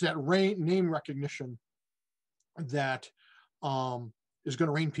 well, it's that name recognition that is going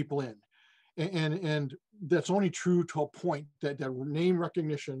to rein people in, and that's only true to a point. That name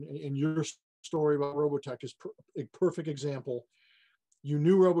recognition, in your story about Robotech is a perfect example. You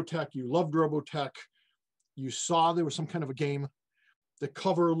knew Robotech, you loved Robotech, you saw there was some kind of a game. The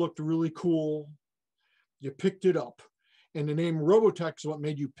cover looked really cool. You picked it up. And the name Robotech is what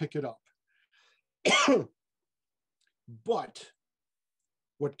made you pick it up. But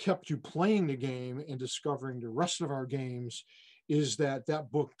what kept you playing the game and discovering the rest of our games is that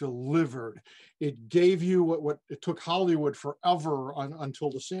book delivered. It gave you what it took Hollywood forever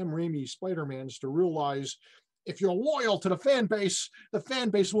until the Sam Raimi Spider-Mans to realize if you're loyal to the fan base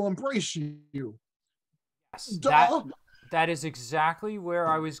will embrace you. Yes, that is exactly where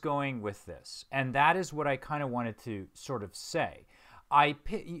I was going with this. And that is what I kind of wanted to sort of say. I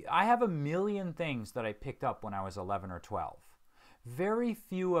have a million things that I picked up when I was 11 or 12. Very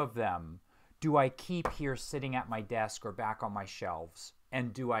few of them do I keep here sitting at my desk or back on my shelves,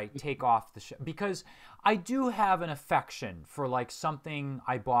 and do I take off the because I do have an affection for like something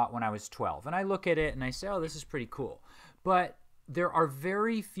I bought when I was 12, and I look at it and I say, oh, this is pretty cool. But there are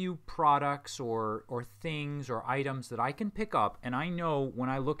very few products or things or items that I can pick up, and I know when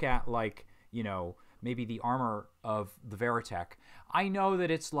I look at, like, you know, maybe the armor of the Veritech, I know that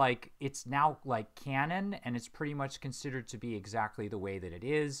it's like, it's now like canon, and it's pretty much considered to be exactly the way that it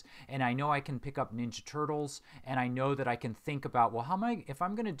is. And I know I can pick up Ninja Turtles, and I know that I can think about, well, how am I, if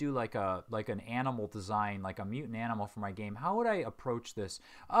I'm going to do like an animal design, like a mutant animal for my game, how would I approach this?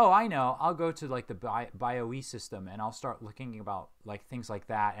 Oh, I know, I'll go to like the BioE system, and I'll start looking about like things like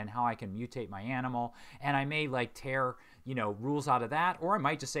that and how I can mutate my animal. And I may like tear, you know, rules out of that, or I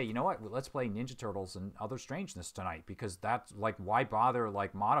might just say, you know what, let's play Ninja Turtles and Other Strangeness tonight, because that's like, why bother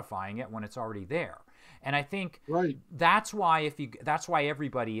like modifying it when it's already there? And I think that's why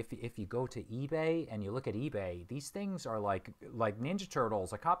everybody, if you go to eBay and you look at eBay, these things are like Ninja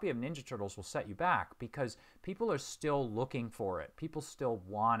Turtles. A copy of Ninja Turtles will set you back, because people are still looking for it. People still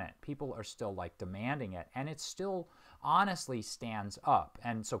want it. People are still like demanding it, and it still honestly stands up.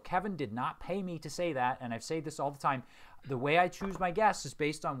 And so Kevin did not pay me to say that, and I've said this all the time. The way I choose my guests is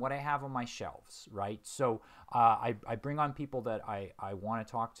based on what I have on my shelves, right? So I bring on people that I want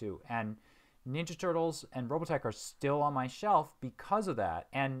to talk to, and Ninja Turtles and Robotech are still on my shelf because of that.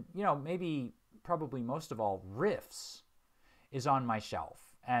 And, you know, maybe probably most of all, Riffs is on my shelf.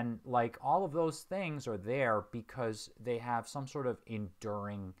 And like, all of those things are there because they have some sort of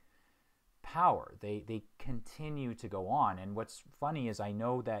enduring power. They continue to go on. And what's funny is, I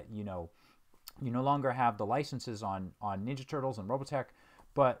know that, you know, you no longer have the licenses on Ninja Turtles and Robotech,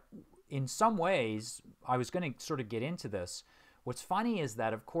 but in some ways, I was going to sort of get into this. What's funny is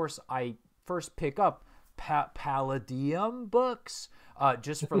that, of course, I first pick up Palladium Books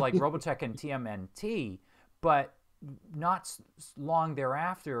just for like Robotech and TMNT, but not long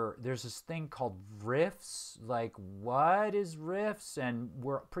thereafter, there's this thing called Riffs. Like, what is Riffs? And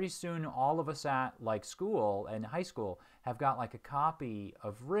we're pretty soon, all of us at like school and high school have got like a copy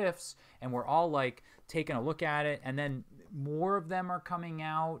of Riffs, and we're all like taking a look at it, and then more of them are coming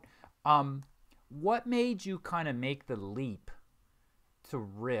out. What made you kind of make the leap to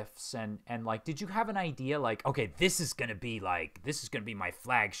Riffs, and like, did you have an idea like, okay, this is gonna be my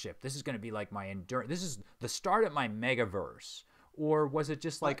flagship, this is gonna be like my endurance, this is the start of my Megaverse? Or was it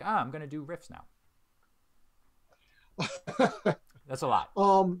just like, I'm gonna do Riffs now? That's a lot.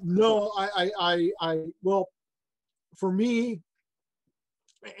 No, well, for me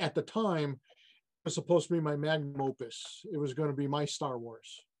at the time, it was supposed to be my magnum opus. It was going to be my Star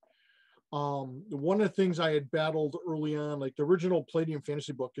Wars. One of the things I had battled early on, like the original Palladium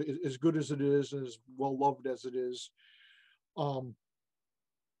fantasy book, as good as it is and as well loved as it is, I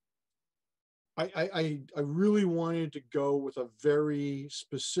really wanted to go with a very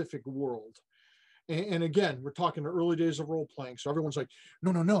specific world. And again, we're talking the early days of role playing, so everyone's like,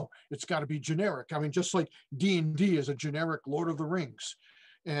 no, it's got to be generic. I mean, just like D&D is a generic Lord of the Rings,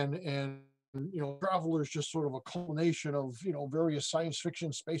 and you know, Traveler is just sort of a culmination of, you know, various science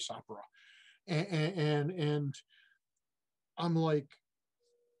fiction space opera, and I'm like,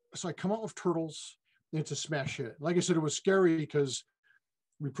 so I come out with Turtles, and it's a smash hit. Like I said, it was scary because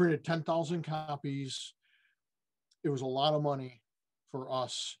we printed 10,000 copies. It was a lot of money for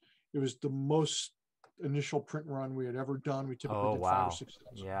us. It was the most initial print run we had ever done. We typically did 5,000 or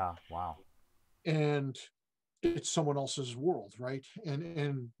 6,000. Yeah, wow. And it's someone else's world, right?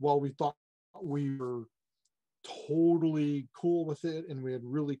 And while we thought we were totally cool with it and we had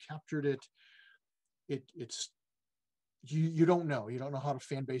really captured it, it's you don't know. You don't know how the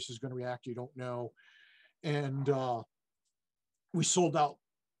fan base is going to react. You don't know. And we sold out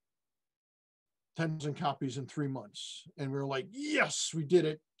 10,000 copies in 3 months, and we were like, yes, we did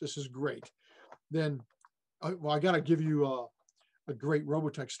it, this is great. Then well, I got to give you a great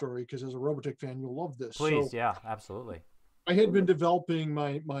Robotech story, because as a Robotech fan, you'll love this. Please. So, yeah, absolutely. I had been developing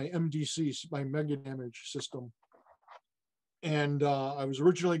my MDC, my Mega Damage system, and I was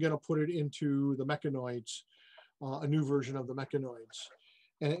originally going to put it into the Mechanoids, a new version of the Mechanoids,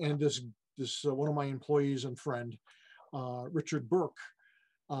 and this one of my employees and friend, Richard Burke,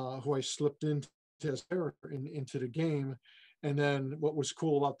 who I slipped into as character into the game. And then what was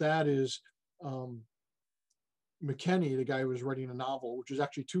cool about that is McKinney, the guy who was writing a novel, which is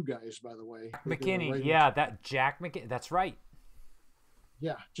actually two guys, by the way. McKinney, yeah, that Jack McKinney, that's right.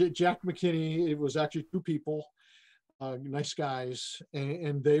 Yeah, Jack McKinney, it was actually two people. nice guys,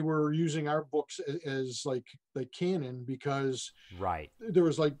 and they were using our books as like the canon, because Right. there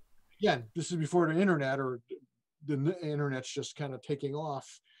was like, again, this is before the internet, or the internet's just kind of taking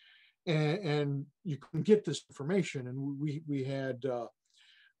off, and you can get this information. And we had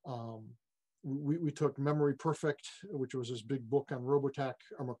um, we took Memory Perfect, which was this big book on Robotech,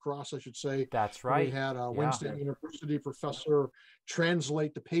 or Macross, I should say. That's And we right. had a Yeah. Wednesday University professor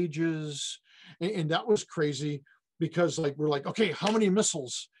translate the pages, and that was crazy, because like we're like, okay, how many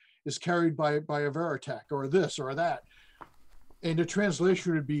missiles is carried by a Veritech, or this or that, and the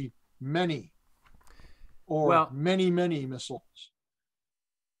translation would be many, or Well, many missiles.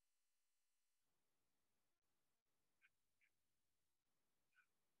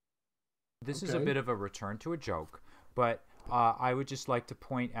 this is a Okay. bit of a return to a joke, but I would just like to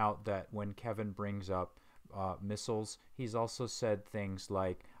point out that when Kevin brings up missiles, he's also said things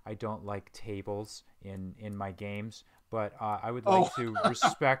like, "I don't like tables in my games," but I would like Oh, to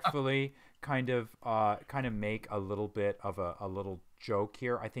respectfully kind of make a little bit of a little joke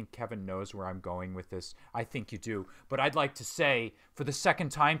here. I think Kevin knows where I'm going with this. I think you do, but I'd like to say, for the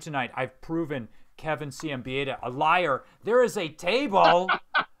second time tonight, I've proven Kevin Siembieda a liar. There is a table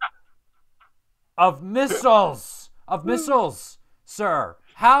of missiles, sir.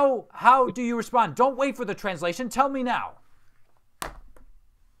 How do you respond? Don't wait for the translation. Tell me now.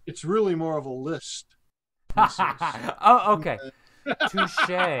 it's really more of a list. Missiles. Oh, okay.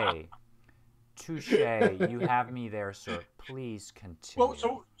 Touche. Touche. You have me there, sir. Please continue.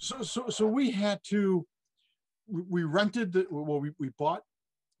 Well, so we had to, we rented we bought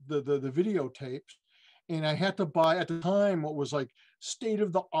the videotapes, and I had to buy at the time what was like state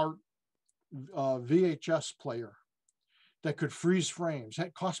of the art VHS player that could freeze frames.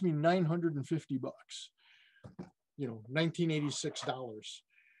 That cost me $950, $1986,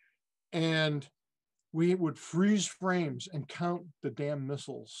 and we would freeze frames and count the damn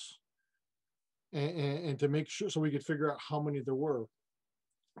missiles, and to make sure, so we could figure out how many there were.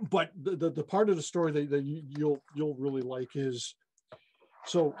 But the part of the story that you'll really like is,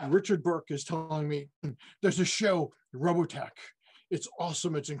 so Richard Burke is telling me, there's a show, Robotech. It's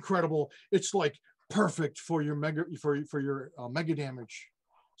awesome. It's incredible. It's like perfect for your mega damage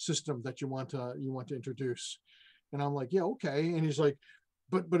system that you want to introduce. And I'm like, yeah, okay. And he's like,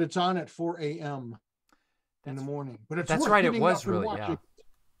 but it's on at 4 a.m. in the morning. But it's That's worth right. It getting was up and really, watching.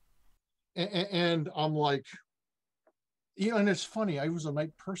 yeah. And I'm like, and it's funny. I was a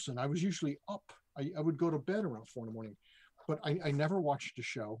night person. I was usually up. I would go to bed around 4 in the morning, but I never watched the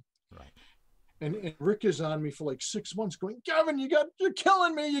show. Right. And Rick is on me for like 6 months going, Gavin, you're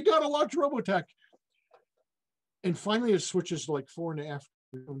killing me. You got to watch Robotech. And finally it switches to like 4 in the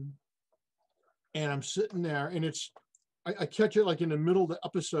afternoon. And I'm sitting there, and I catch it like in the middle of the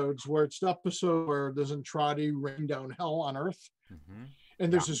episodes, where it's the episode where there's Entradi rain down hell on Earth. Mm-hmm.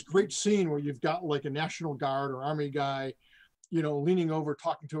 And there's this great scene where you've got like a National Guard or Army guy, leaning over,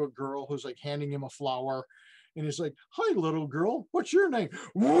 talking to a girl who's like handing him a flower. And he's like, "Hi, little girl. What's your name?"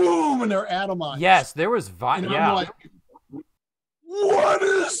 Boom, and they're atomized. Yes, there was and I'm like, what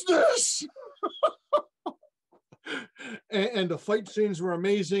is this? and the fight scenes were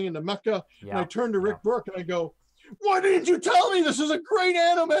amazing, and the mecha. Yeah. And I turned to Rick Burke and I go, "Why didn't you tell me this is a great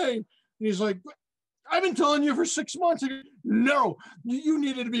anime?" And he's like, "I've been telling you for 6 months." Go, "No, you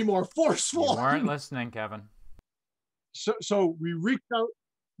needed to be more forceful." You weren't listening, Kevin. So we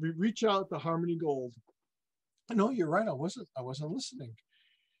reach out to Harmony Gold. No, you're right. I wasn't listening.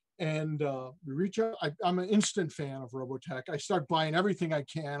 And we reach out. I'm an instant fan of Robotech. I start buying everything I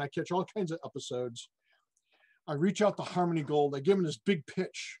can. I catch all kinds of episodes. I reach out to Harmony Gold. I give him this big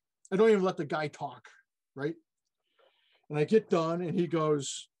pitch. I don't even let the guy talk, right? And I get done, and he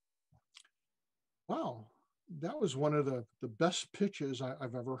goes, "Wow, that was one of the best pitches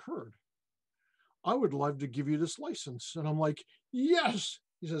I've ever heard. I would love to give you this license." And I'm like, "Yes."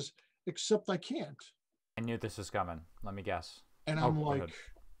 He says, "Except I can't." I knew this was coming. Let me guess. And I'm like,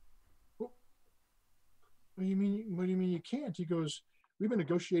 "What do you mean? What do you mean you can't?" He goes, "We've been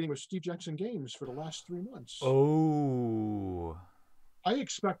negotiating with Steve Jackson Games for the last 3 months. Oh. I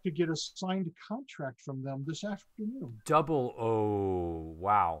expect to get a signed contract from them this afternoon." Double O.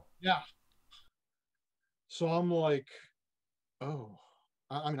 Wow. Yeah. So I'm like, oh,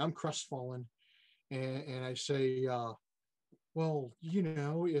 I mean, I'm crestfallen, and I say, well,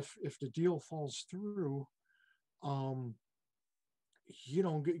 if the deal falls through,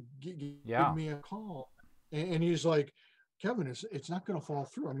 give me a call. And he's like, "Kevin, it's not going to fall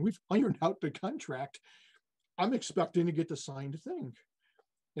through. I mean, we've ironed out the contract. I'm expecting to get the signed thing."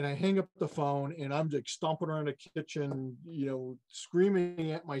 And I hang up the phone, and I'm like stomping around the kitchen,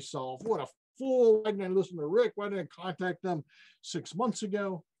 screaming at myself, "What a fool. Why didn't I listen to Rick? Why didn't I contact them 6 months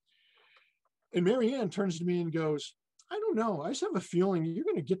ago? And Marianne turns to me and goes, I don't know. I just have a feeling you're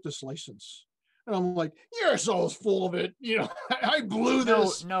going to get this license. And I'm like, you're so full of it. You know, I blew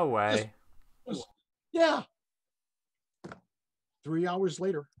this. No way. Yeah. 3 hours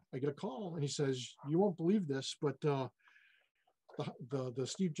later, I get a call and he says, you won't believe this, but the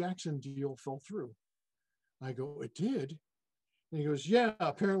Steve Jackson deal fell through. I go, it did? And he goes, yeah,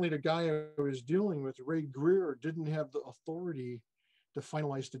 apparently the guy I was dealing with, Ray Greer, didn't have the authority to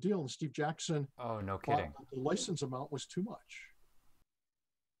finalize the deal. And Steve Jackson, Oh, no kidding. the license amount was too much.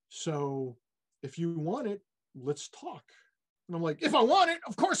 So if you want it, let's talk. And I'm like, if I want it,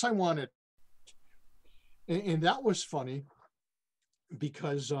 of course I want it. And that was funny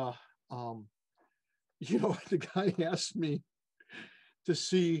because, you know, the guy asked me to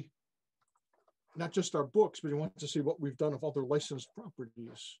see not just our books, but he wants to see what we've done of other licensed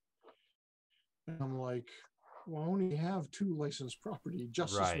properties. And I'm like, well, I only have 2 licensed property,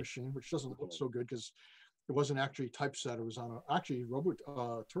 Justice Machine, which doesn't look so good because it wasn't actually typeset. It was on actually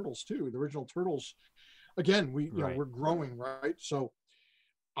Turtles too. The original Turtles. Again, you know, we're growing, right? So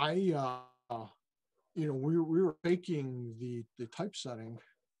I, you know, we were faking the typesetting.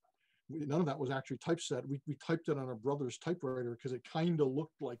 None of that was actually typeset. We typed it on our brother's typewriter because it kind of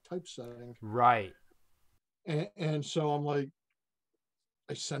looked like typesetting. Right. And so I'm like,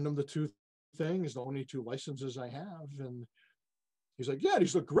 I send him the 2 things, the only 2 licenses I have. And he's like, yeah,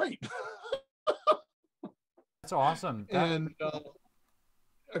 these look great. That's awesome. And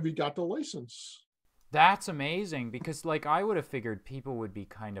we got the license. That's amazing because, like, I would have figured people would be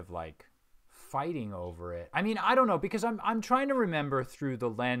kind of like fighting over it. I mean, I don't know, because I'm trying to remember through the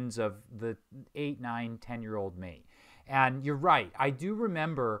lens of the 8, 9, 10-year-old me. And you're right. I do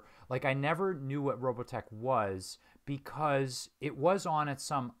remember, like, I never knew what Robotech was because it was on at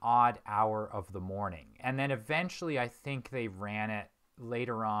some odd hour of the morning. And then eventually I think they ran it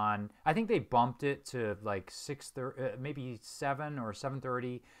later on. I think they bumped it to like 6:30, maybe 7 or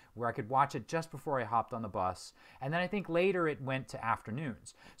 7:30, where I could watch it just before I hopped on the bus. And then I think later it went to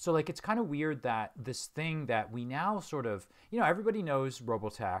afternoons. So like, it's kind of weird that this thing that we now sort of, you know, everybody knows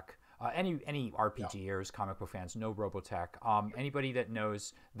Robotech. Any RPGers, comic book fans know Robotech. Anybody that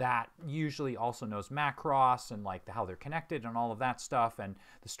knows that usually also knows Macross and like how they're connected and all of that stuff, and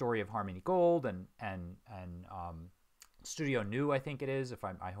the story of Harmony Gold and Studio New, I think it is, if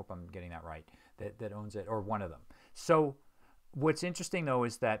I hope I'm getting that right, that owns it, or one of them. So what's interesting though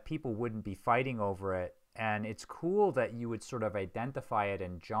is that people wouldn't be fighting over it, and it's cool that you would sort of identify it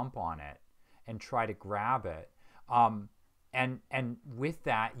and jump on it and try to grab it. And with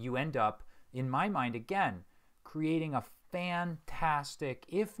that, you end up, in my mind, again, creating a fantastic,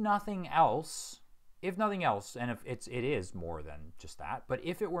 if nothing else, and if it is more than just that, but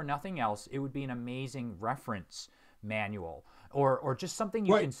if it were nothing else, it would be an amazing reference manual, or just something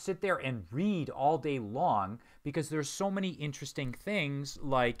you can sit there and read all day long, because there's so many interesting things.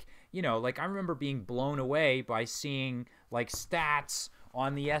 Like, you know, like I remember being blown away by seeing like stats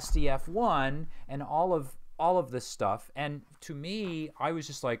on the SDF-1 and all of this stuff. And to me, I was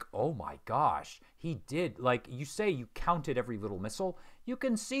just like, oh my gosh, he did, like you say, you counted every little missile. You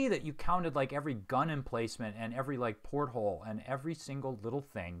can see that you counted like every gun emplacement and every like porthole and every single little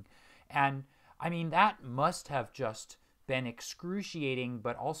thing. And I mean, that must have just been excruciating,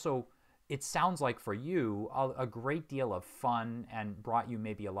 but also it sounds like for you a great deal of fun, and brought you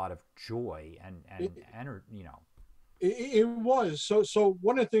maybe a lot of joy and you know. It was. So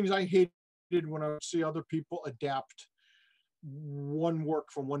one of the things I hated when I see other people adapt one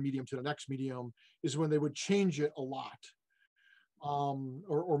work from one medium to the next medium is when they would change it a lot,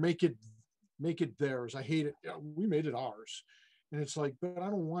 or make it theirs. I hate it. We made it ours, and it's like, but I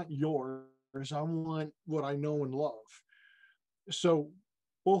don't want yours. I want what I know and love. So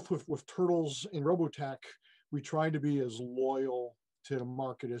both with Turtles and Robotech, we tried to be as loyal to the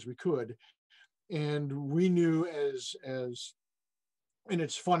market as we could, and we knew as and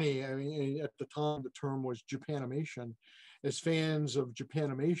it's funny, I mean, at the time the term was Japanimation. As fans of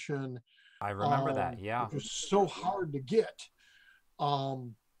Japanimation, I remember that. Yeah, it was so hard to get.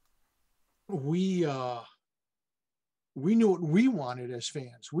 We knew what we wanted as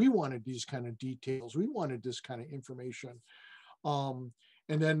fans. We wanted these kind of details. We wanted this kind of information. And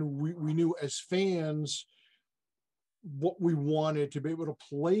then we knew as fans what we wanted to be able to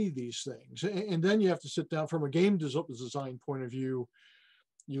play these things. And then you have to sit down from a game design point of view.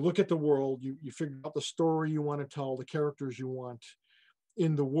 You look at the world, you figure out the story you want to tell, the characters you want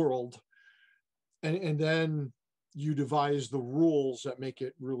in the world. And then you devise the rules that make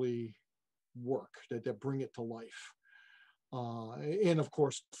it really work, that bring it to life. and of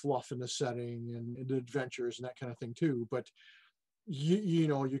course fluff in the setting and the adventures and that kind of thing too. But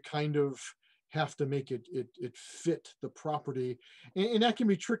you kind of have to make it fit the property, and that can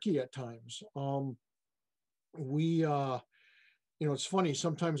be tricky at times. We it's funny,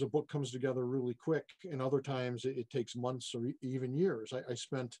 sometimes a book comes together really quick, and other times it takes months or even years. I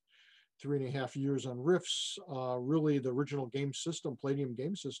spent 3.5 years on Rifts, really the original game system, Palladium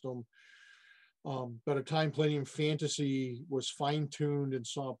game system. By the time Palladium Fantasy was fine-tuned and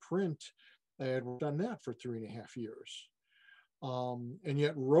saw print, I had done that for 3.5 years. And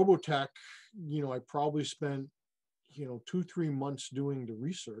yet Robotech, I probably spent 2-3 months doing the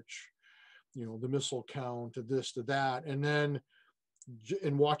research, the missile count, to this, to that, and then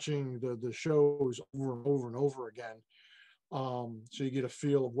watching the shows over and over and over again. So you get a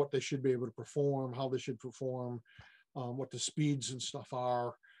feel of what they should be able to perform, how they should perform, what the speeds and stuff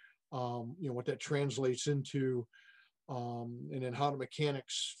are, what that translates into, and then how the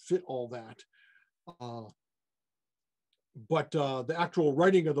mechanics fit all that. But the actual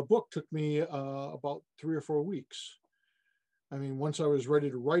writing of the book took me about 3 or 4 weeks. I mean, once I was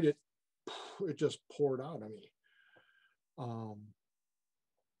ready to write it, it just poured out of me.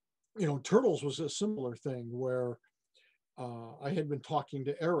 Turtles was a similar thing where I had been talking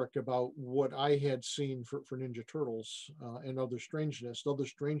to Eric about what I had seen for Ninja Turtles and Other Strangeness. The Other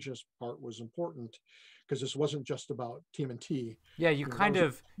Strangeness part was important because this wasn't just about TMNT. Yeah, you kind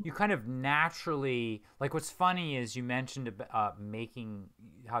of naturally, like, what's funny is you mentioned making,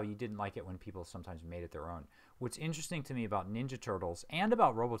 how you didn't like it when people sometimes made it their own. What's interesting to me about Ninja Turtles and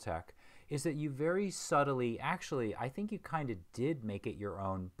about Robotech is that you very subtly, actually, I think you kind of did make it your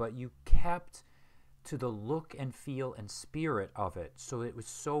own, but you kept to the look and feel and spirit of it. So it was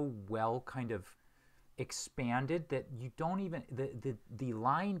so well kind of expanded that you don't even, the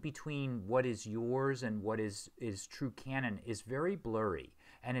line between what is yours and what is true canon is very blurry,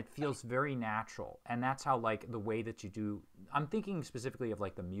 and it feels very natural. And that's how, like, the way that you do, I'm thinking specifically of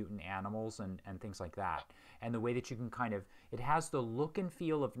like the mutant animals and things like that, and the way that you can kind of, it has the look and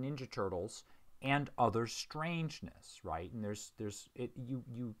feel of Ninja Turtles and Other Strangeness, right? And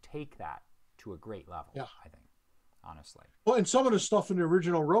you take that to a great level, yeah. I think, honestly. Well, and some of the stuff in the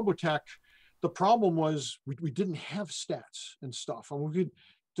original Robotech, the problem was we didn't have stats and stuff. And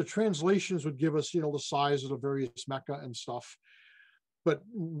the translations would give us, the size of the various mecha and stuff, but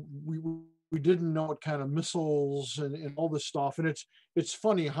we didn't know what kind of missiles and all this stuff. And it's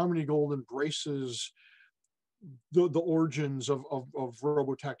funny how many gold embraces the origins of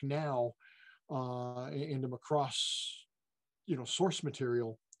Robotech now in the Macross, source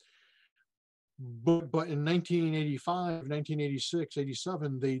material. But in 1985, 1986,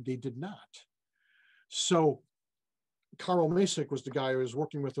 87, they did not. So Carl Masick was the guy I was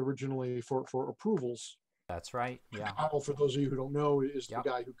working with originally for approvals. That's right. Yeah. Carl, for those of you who don't know, is the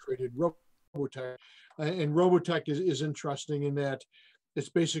guy who created Robotech. And Robotech is interesting in that it's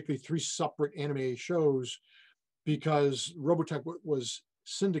basically 3 separate anime shows, because Robotech was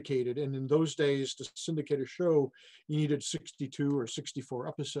syndicated. And in those days, to syndicate a show, you needed 62 or 64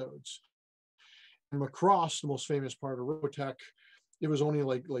 episodes. And Macross, the most famous part of Robotech, it was only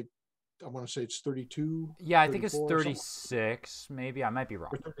like I want to say it's 32. Yeah, I think it's 36, maybe. I might be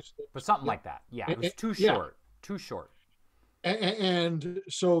wrong, but something like that. Yeah, it was too short. Too short. And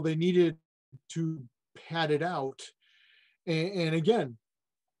so they needed to pad it out. And again,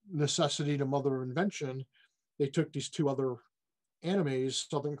 necessity to mother invention. They took these 2 other animes,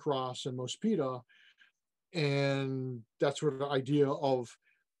 Southern Cross and Mospeada, and that's where the idea of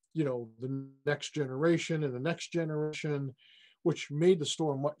the next generation and the next generation, which made the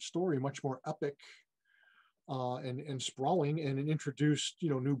story much more epic and sprawling, and it introduced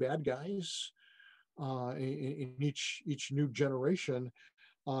new bad guys in each new generation.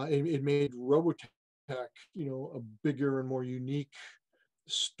 It made Robotech a bigger and more unique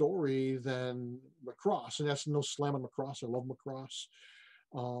story than Macross, and that's no slam on Macross. I love Macross,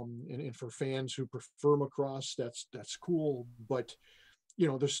 and for fans who prefer Macross, that's cool, but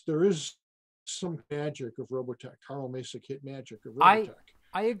there is some magic of Robotech. Carl Masick hit magic of Robotech.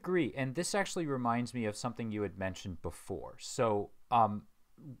 I agree, and this actually reminds me of something you had mentioned before. So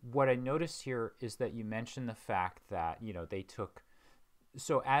what I noticed here is that you mentioned the fact that they took,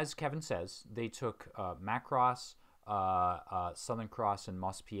 so as Kevin says, they took Macross, Southern Cross, and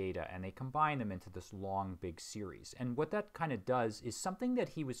Mospeada, and they combined them into this long big series. And what that kind of does is something that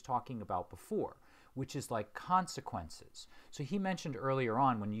he was talking about before, which is like consequences. So he mentioned earlier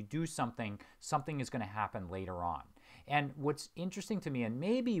on, when you do something, something is going to happen later on. And what's interesting to me, and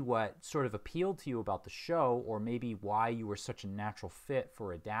maybe what sort of appealed to you about the show, or maybe why you were such a natural fit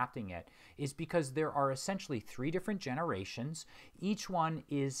for adapting it, is because there are essentially three different generations. Each one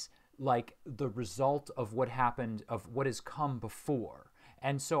is like the result of what happened, of what has come before.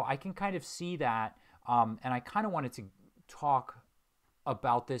 And so I can kind of see that. And I kind of wanted to talk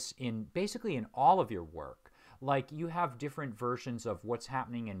about this in basically in all of your work. Like you have different versions of what's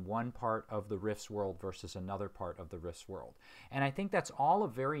happening in one part of the Rifts world versus another part of the Rifts world. And I think that's all a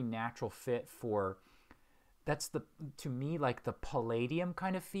very natural fit for, that's the, to me, like the Palladium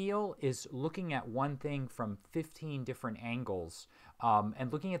kind of feel, is looking at one thing from 15 different angles,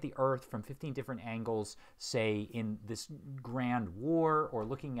 and looking at the Earth from 15 different angles, say in this grand war, or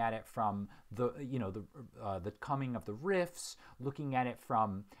looking at it from the, you know, the coming of the Rifts, looking at it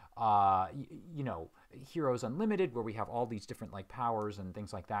from you know, Heroes Unlimited, where we have all these different like powers and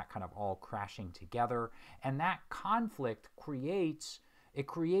things like that kind of all crashing together. And that conflict creates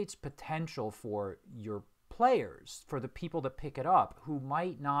potential for your players, for the people that pick it up, who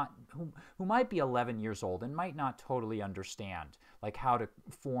might not, who might be 11 years old and might not totally understand like how to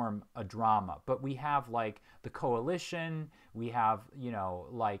form a drama. But we have like the coalition, we have, you know,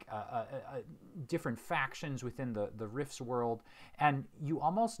 like different factions within the Rifts world, and you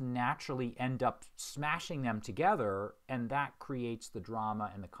almost naturally end up smashing them together, and that creates the drama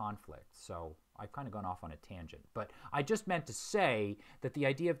and the conflict. So I've kind of gone off on a tangent, but I just meant to say that the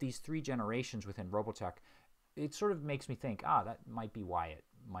idea of these three generations within Robotech, it sort of makes me think, that might be why it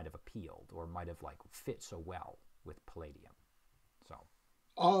might have appealed, or might have like fit so well with Palladium.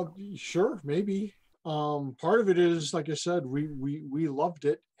 So sure, maybe. Part of it is, like I said, we loved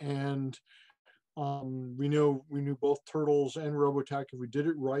it, and we knew both Turtles and Robotech. If we did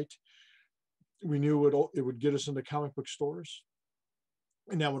it right, we knew it would get us into comic book stores,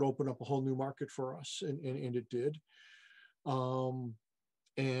 and that would open up a whole new market for us, and it did.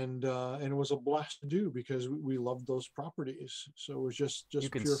 And it was a blast to do, because we loved those properties. So it was just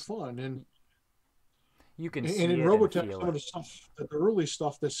pure fun. And you can in see it Robotech, and feel some of the it. stuff, the early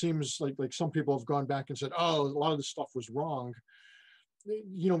stuff that seems like some people have gone back and said, oh, a lot of this stuff was wrong.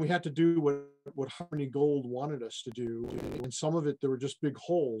 You know, we had to do what Harmony Gold wanted us to do. And some of it, there were just big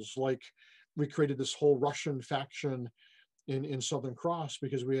holes. Like we created this whole Russian faction in Southern Cross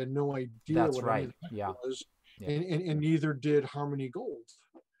because we had no idea That's what any right. of that Yeah. was. Yeah. And neither did Harmony Gold.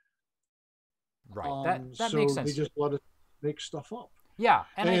 Right. That makes So they sense. just let us make stuff up. Yeah.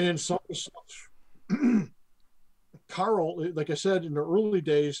 And And in some stuff, Carl, like I said, in the early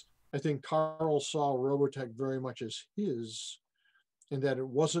days, I think Carl saw Robotech very much as his, and that it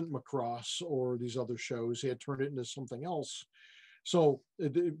wasn't Macross or these other shows. He had turned it into something else. So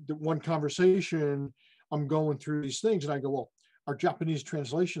the one conversation, I'm going through these things, and I go, well, our Japanese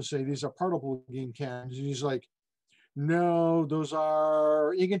translations say these are particle game cannons. And he's like, no, those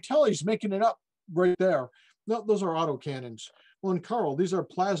are, you can tell he's making it up right there. No, those are auto cannons. Well, and Carl, these are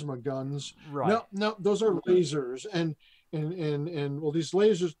plasma guns. right. No, those are lasers. And well, these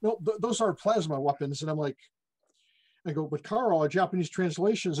lasers, no, those are plasma weapons. And I'm like, I go, but Carl, our Japanese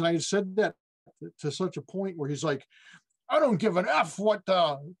translations, and I said that to such a point where he's like, I don't give an F what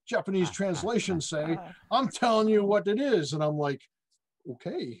the Japanese translations say. I'm telling you what it is. And I'm like,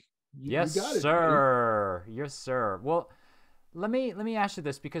 okay, you Yes, got it, buddy. sir. Yes, sir. Well, let me ask you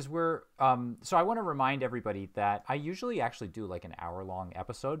this, because we're so I want to remind everybody that I usually actually do like an hour-long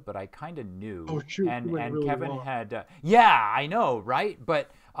episode, but I kind of Oh knew, shoot, you went and really Kevin long. had yeah, I know, right?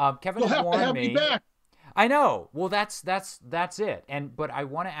 But Kevin You'll had have to warned have me me. back. I know. Well, that's it. And but I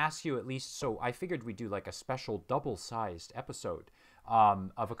want to ask you at least. So I figured we'd do like a special double-sized episode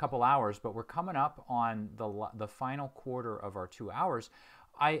of a couple hours. But we're coming up on the final quarter of our 2 hours.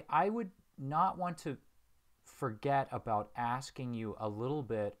 I would not want to forget about asking you a little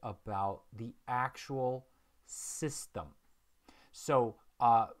bit about the actual system. So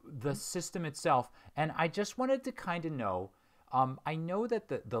the system itself, and I just wanted to kind of know. I know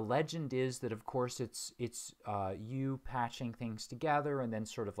that the legend is that, of course, it's you patching things together and then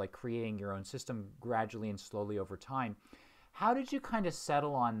sort of like creating your own system gradually and slowly over time. How did you kind of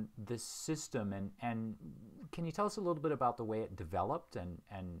settle on this system, and can you tell us a little bit about the way it developed, and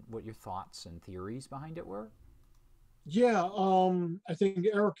what your thoughts and theories behind it were? Yeah, I think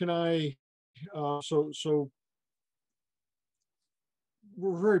Eric and I, so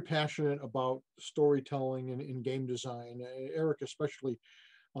we're very passionate about storytelling and game design. Eric especially,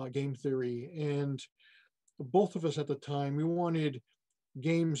 game theory, and both of us at the time, we wanted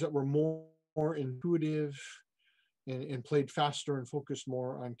games that were more intuitive and played faster and focused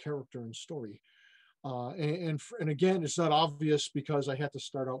more on character and story. And again, it's not obvious because I had to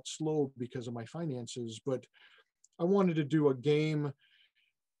start out slow because of my finances, but I wanted to do a game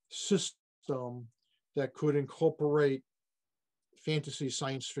system that could incorporate fantasy,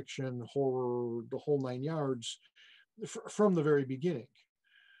 science fiction, horror, the whole nine yards from the very beginning.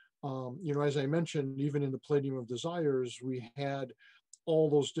 You know, as I mentioned, even in the Palladium of Desires, we had all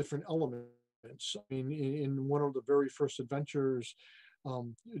those different elements. I mean, in one of the very first adventures,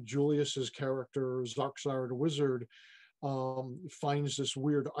 Julius's character, Zarxar the Wizard, finds this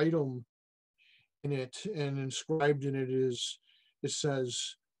weird item in it, and inscribed in it is, it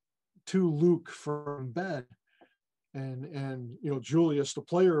says, to Luke from Ben. And you know, Julius, the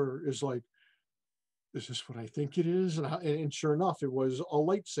player, is like, is this what I think it is? And sure enough, it was a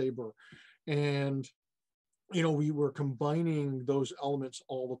lightsaber. And you know, we were combining those elements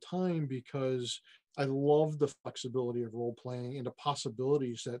all the time because I love the flexibility of role playing and the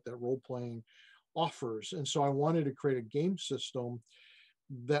possibilities that role playing offers. And so I wanted to create a game system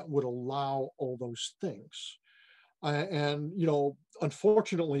that would allow all those things. And, you know,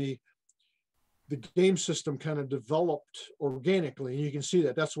 unfortunately, the game system kind of developed organically. And you can see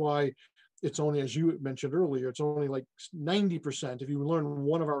that. That's why it's only, as you mentioned earlier, it's only like 90%. If you learn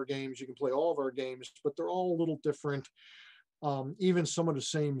one of our games, you can play all of our games, but they're all a little different. Even some of the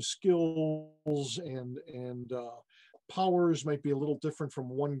same skills and powers might be a little different from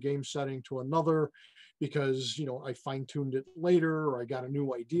one game setting to another, because, you know, I fine-tuned it later, or I got a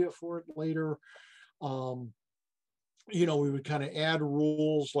new idea for it later. You know, we would kind of add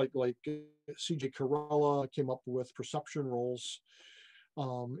rules like CJ Carella came up with perception rules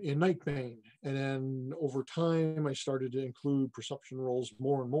in Nightbane. And then over time, I started to include perception roles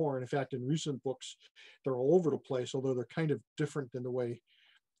more and more. And in fact, in recent books, they're all over the place, although they're kind of different than the way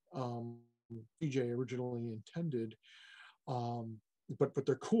CJ originally intended. But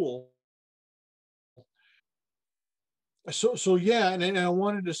they're cool. So yeah, and I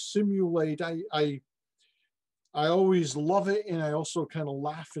wanted to simulate. I always love it, and I also kind of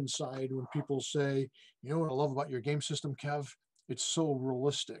laugh inside when people say, you know what I love about your game system, Kev? It's so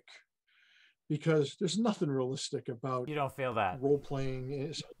realistic. Because there's nothing realistic about You don't feel that. role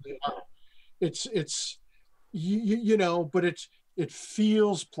playing. It's you know, but it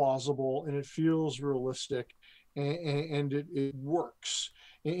feels plausible and it feels realistic, and it works.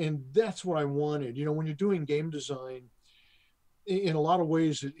 And that's what I wanted. You know, when you're doing game design, in a lot of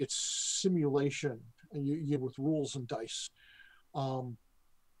ways, it's simulation, you with rules and dice,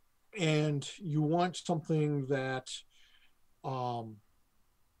 and you want something that, well,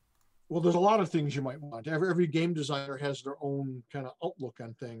 there's a lot of things you might want. Every game designer has their own kind of outlook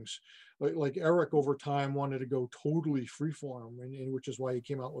on things. Like Eric over time wanted to go totally freeform, and which is why he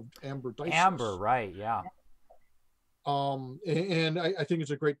came out with Amber Dice. Amber, right? Yeah. And I think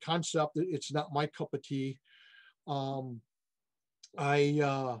it's a great concept. It's not my cup of tea.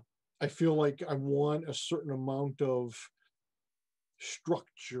 I feel like I want a certain amount of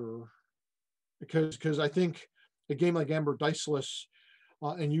structure, because I think a game like Amber Diceless,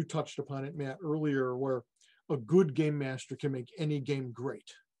 and you touched upon it, Matt, earlier, where a good game master can make any game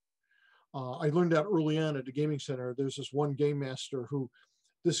great. I learned that early on at the gaming center. There's this one game master who,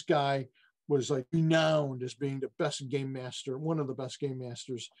 this guy was like renowned as being the best game master, one of the best game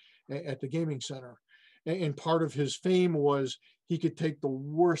masters at the gaming center. And part of his fame was he could take the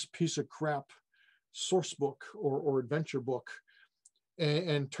worst piece of crap source book or adventure book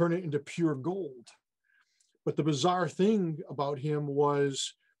and turn it into pure gold. But the bizarre thing about him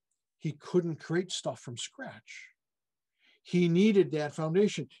was he couldn't create stuff from scratch. He needed that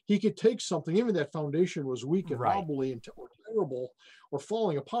foundation. He could take something, even that foundation was weak and wobbly and or terrible or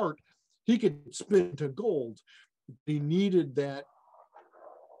falling apart, he could spin into gold. He needed that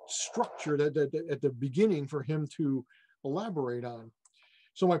structure that at the beginning for him to elaborate on.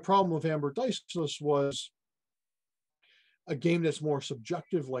 So my problem with Amber Diceless was a game that's more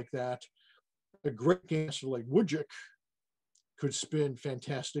subjective like that. A great game master like Wojcik could spin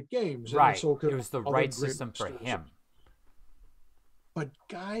fantastic games. Right. And so it was the right system for him. But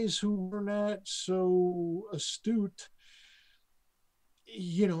guys who were not so astute,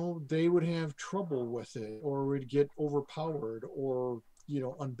 you know, they would have trouble with it, or would get overpowered, or, you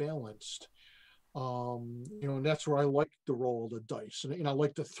know, unbalanced. You know, and that's where I like the roll of the dice, and I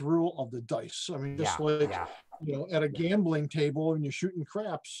like the thrill of the dice. I mean, just you know, at a gambling table and you're shooting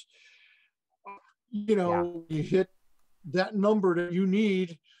craps, you know, you hit that number that you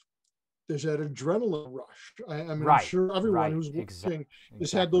need, there's that adrenaline rush. I mean, I'm sure everyone who's watching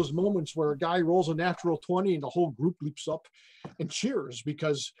has had those moments where a guy rolls a natural 20 and the whole group leaps up and cheers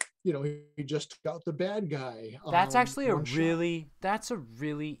because, you know, he just got the bad guy. That's actually a really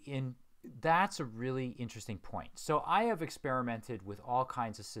that's a really interesting point. So I have experimented with all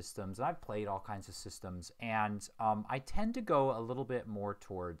kinds of systems. I've played all kinds of systems, and I tend to go a little bit more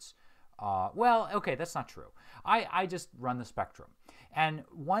towards, well, okay, that's not true. I just run the spectrum. And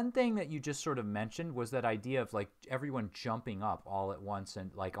one thing that you just sort of mentioned was that idea of like everyone jumping up all at once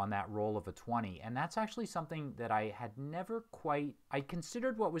and like on that roll of a 20. And that's actually something that I had never quite, I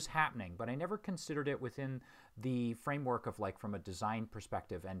considered what was happening, but I never considered it within the framework of like from a design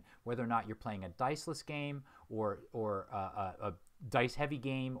perspective and whether or not you're playing a diceless game or a dice heavy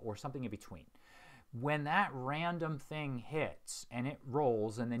game or something in between. When that random thing hits and it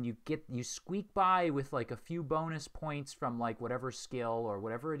rolls and then you squeak by with like a few bonus points from like whatever skill or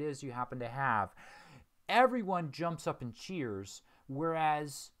whatever it is you happen to have, everyone jumps up and cheers.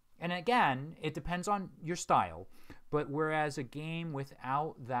 Whereas, and again, it depends on your style, but whereas a game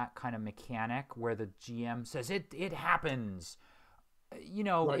without that kind of mechanic where the GM says it happens, you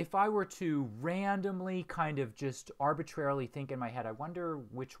know, Right. if I were to randomly kind of just arbitrarily think in my head, I wonder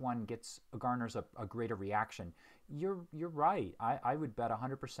which one garners a greater reaction. You're right. I would bet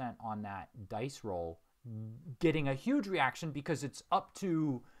 100% on that dice roll getting a huge reaction because it's up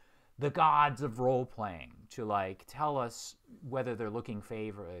to the gods of role playing to like tell us whether they're looking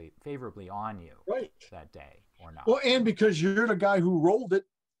favorably on you Right. that day or not. Well, and because you're the guy who rolled it,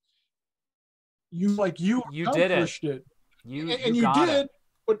 you did it. accomplished it. You And you got did, it.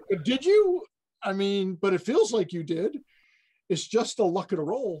 but did you? I mean, but it feels like you did. It's just the luck of the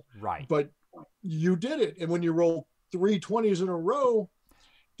roll. Right. But you did it. And when you roll 3 20s in a row,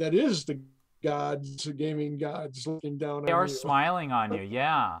 that is the gaming gods looking down They on are you. smiling on you,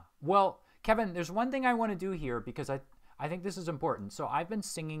 yeah. Well, Kevin, there's one thing I want to do here because I think this is important. So I've been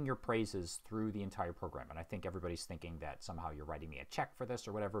singing your praises through the entire program, and I think everybody's thinking that somehow you're writing me a check for this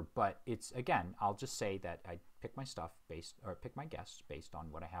or whatever. But it's, again, I'll just say that I pick my pick my guests based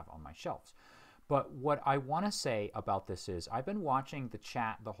on what I have on my shelves. But what I want to say about this is I've been watching the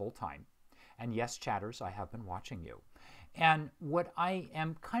chat the whole time. And yes, chatters, I have been watching you. And what I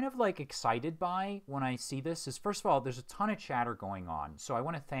am kind of like excited by when I see this is, first of all, there's a ton of chatter going on. So I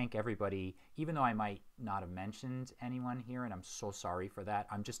want to thank everybody, even though I might not have mentioned anyone here, and I'm so sorry for that.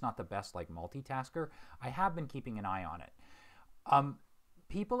 I'm just not the best like multitasker. I have been keeping an eye on it.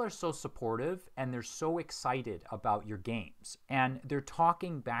 People are so supportive and they're so excited about your games. And they're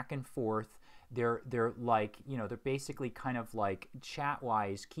talking back and forth. They're like, you know, they're basically kind of like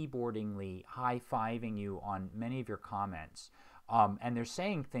chat-wise, keyboardingly high-fiving you on many of your comments. And they're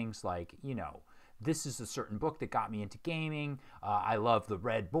saying things like, you know, this is a certain book that got me into gaming. I love the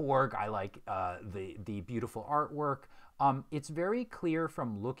red Borg. I like the beautiful artwork. It's very clear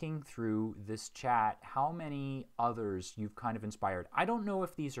from looking through this chat how many others you've kind of inspired. I don't know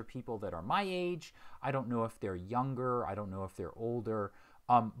if these are people that are my age. I don't know if they're younger. I don't know if they're older.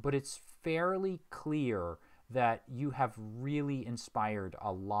 But it's fairly clear that you have really inspired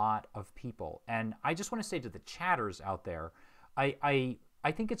a lot of people. And I just want to say to the chatters out there, I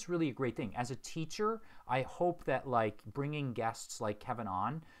think it's really a great thing. As a teacher, I hope that like bringing guests like Kevin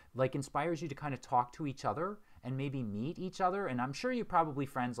on like inspires you to kind of talk to each other and maybe meet each other. And I'm sure you're probably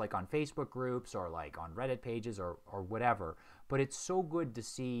friends like on Facebook groups or like on Reddit pages or whatever. But it's so good to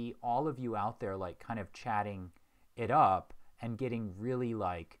see all of you out there like kind of chatting it up and getting really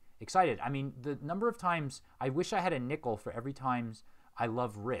like excited. I mean, the number of times I wish I had a nickel for every time I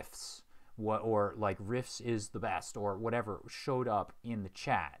love riffs or like riffs is the best or whatever showed up in the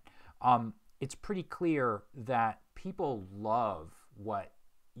chat. It's pretty clear that people love what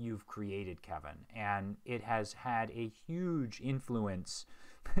you've created, Kevin, and it has had a huge influence.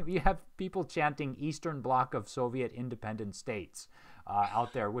 You have people chanting Eastern Bloc of Soviet independent states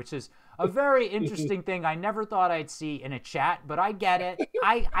out there, which is a very interesting thing I never thought I'd see in a chat, but I get it.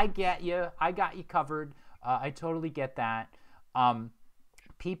 I get you. I got you covered. I totally get that.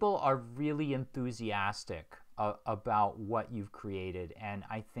 People are really enthusiastic about what you've created, and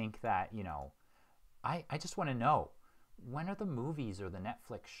I think that, you know, I just want to know, when are the movies or the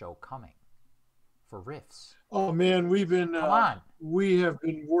Netflix show coming for Riffs? Oh man, we have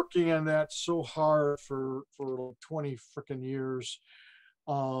been working on that so hard for like 20 freaking years.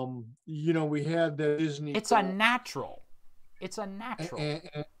 You know, we had the Disney. It's a natural. It's a natural.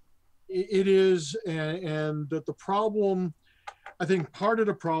 And it is, and that the problem, I think part of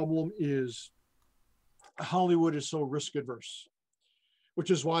the problem is Hollywood is so risk adverse,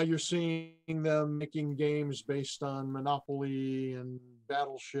 which is why you're seeing them making games based on Monopoly and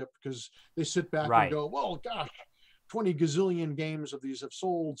Battleship, because they sit back and go, well, gosh, 20 gazillion games of these have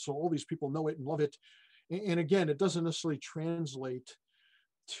sold, so all these people know it and love it. And again, it doesn't necessarily translate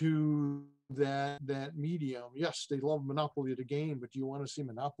to that medium. Yes, they love Monopoly the game, but do you want to see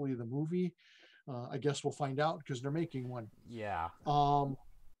Monopoly the movie? I guess we'll find out because they're making one. Yeah.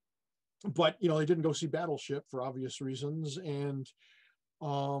 But they didn't go see Battleship for obvious reasons, and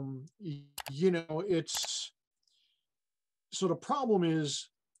it's so the problem is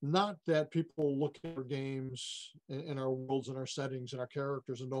not that people look at our games and our worlds and our settings and our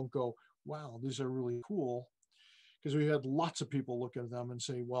characters and don't go, wow, these are really cool. Because we had lots of people look at them and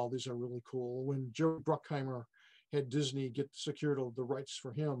say, wow, these are really cool. When Jerry Bruckheimer had Disney get secured the rights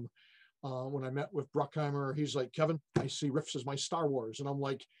for him, when I met with Bruckheimer, he's like, Kevin, I see Riffs as my Star Wars. And I'm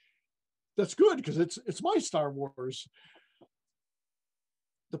like, that's good because it's my Star Wars.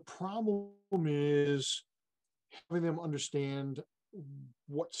 The problem is having them understand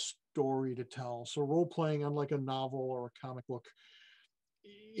what story to tell. So role playing, unlike a novel or a comic book,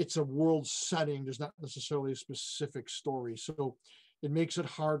 it's a world setting. There's not necessarily a specific story. So it makes it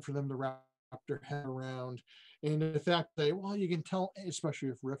hard for them to wrap their head around. And the fact that, well, you can tell, especially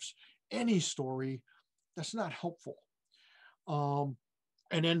with Riffs, any story, that's not helpful. And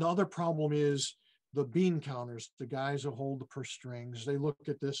then the other problem is the bean counters, the guys who hold the purse strings. They look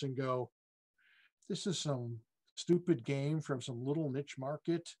at this and go, this is some stupid game from some little niche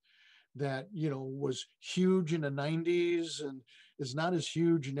market that was huge in the 90s and is not as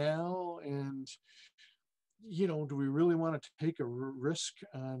huge now. And do we really want to take a risk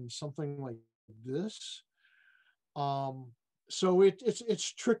on something like this? So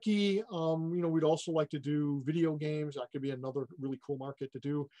it's tricky. We'd also like to do video games. That could be another really cool market to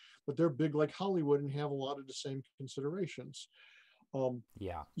do, but they're big like Hollywood and have a lot of the same considerations.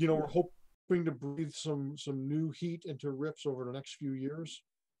 Yeah. We're hoping to breathe some new heat into Riffs over the next few years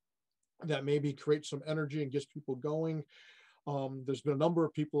that maybe create some energy and gets people going. There's been a number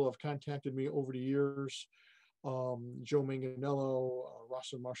of people who have contacted me over the years. Joe Manganello,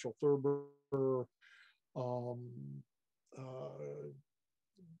 Ross and Marshall Thurber,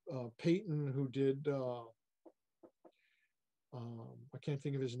 Peyton, who did, I can't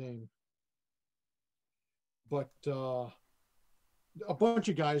think of his name, but a bunch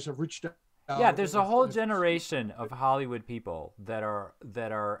of guys have reached out. Yeah, there's a whole generation of Hollywood people that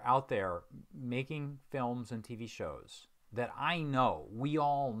are out there making films and TV shows that I know, we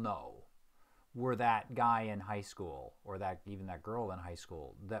all know, were that guy in high school or even that girl in high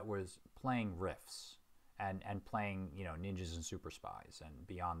school that was playing Riffs and playing, ninjas and super spies and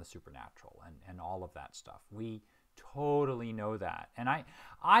beyond the supernatural and all of that stuff. We totally know that. And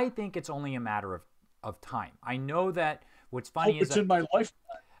I think it's only a matter of time. I know that what's funny is it's in my life.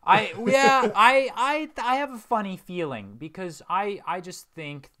 I have a funny feeling because I just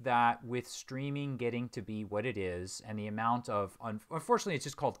think that with streaming getting to be what it is and the amount of, unfortunately it's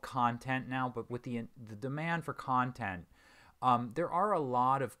just called content now, but with the demand for content, there are a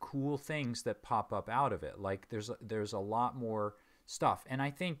lot of cool things that pop up out of it. Like there's a lot more stuff, and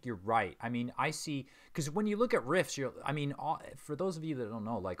I think you're right. I mean, I see, because when you look at Riffs, for those of you that don't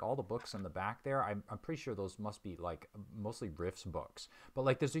know, like all the books on the back there, I'm pretty sure those must be like mostly Riffs books. But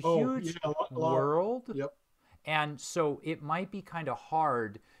like there's a huge world. Yep. And so it might be kind of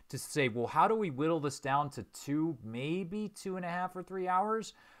hard to say, well, how do we whittle this down to maybe 2.5 or 3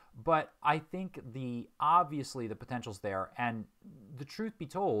 hours? But I think obviously the potential's there. And the truth be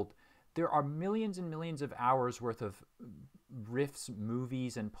told, there are millions and millions of hours worth of Riffs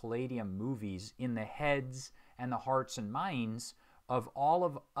movies and Palladium movies in the heads and the hearts and minds of all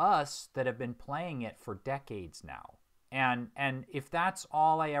of us that have been playing it for decades now. And if that's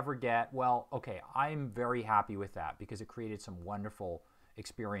all I ever get, well, okay, I'm very happy with that because it created some wonderful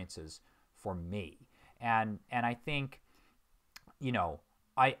experiences for me. And I think,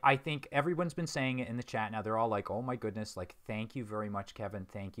 I think everyone's been saying it in the chat now. They're all like, oh my goodness, like, thank you very much, Kevin.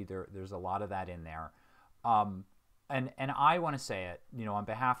 Thank you. There's a lot of that in there. And I want to say it, on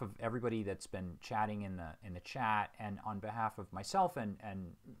behalf of everybody that's been chatting in the chat, and on behalf of myself and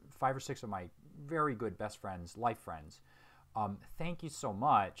 5 or 6 of my very good best friends, life friends. Thank you so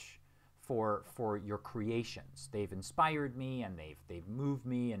much for your creations. They've inspired me, and they've moved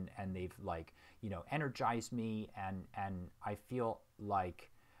me, and they've energized me, and I feel like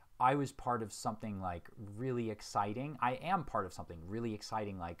I was part of something like really exciting. I am part of something really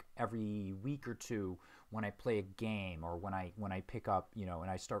exciting, like every week or two when I play a game, or when I pick up, and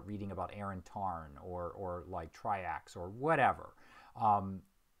I start reading about Aaron Tarn or like Triax or whatever. And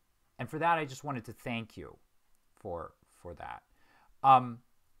for that, I just wanted to thank you for that.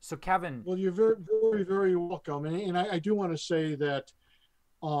 So Kevin. Well, you're very, very, very welcome. And I do want to say that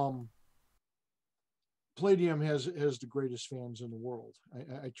Palladium has the greatest fans in the world.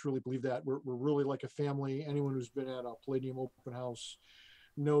 I truly believe that. We're really like a family. Anyone who's been at a Palladium open house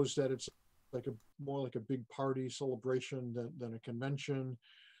knows that it's like a more like a big party celebration than a convention.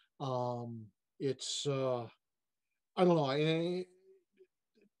 It's I don't know.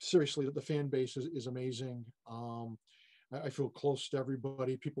 Seriously, the fan base is amazing. I feel close to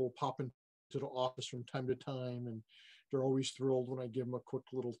everybody. People pop into the office from time to time, and they're always thrilled when I give them a quick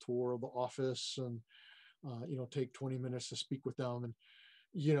little tour of the office and take 20 minutes to speak with them. And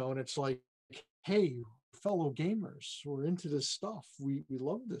and it's like, hey, fellow gamers, we're into this stuff. We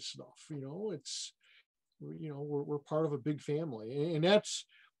love this stuff. It's we're part of a big family, and that's,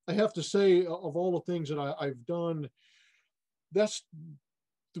 I have to say, of all the things that I've done, that's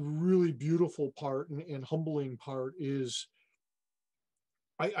the really beautiful part and humbling part is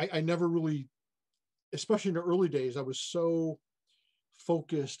I never really, especially in the early days, I was so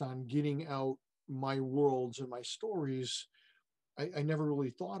focused on getting out my worlds and my stories. I never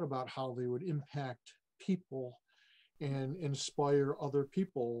really thought about how they would impact people and inspire other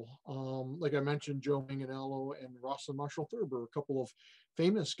people. Like I mentioned, Joe Manganiello and Ross and Marshall Thurber, a couple of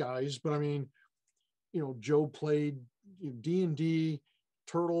famous guys, but I mean, Joe played D&D,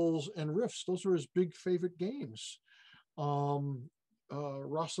 Turtles, and Rifts. Those were his big favorite games.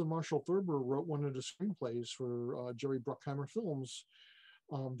 Ross and Marshall Thurber wrote one of the screenplays for Jerry Bruckheimer films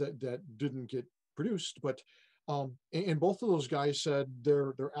that didn't get produced, but and both of those guys said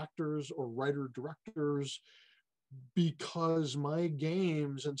they're actors or writer directors because my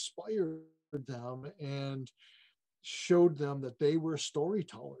games inspired them and showed them that they were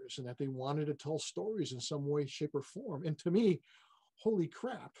storytellers and that they wanted to tell stories in some way, shape, or form. And to me, holy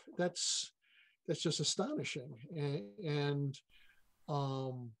crap, that's just astonishing. And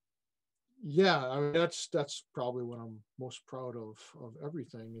yeah, I mean, that's probably what I'm most proud of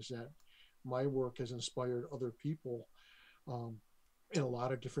everything, is that my work has inspired other people in a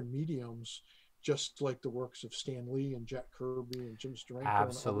lot of different mediums, just like the works of Stan Lee and Jack Kirby and Jim Steranko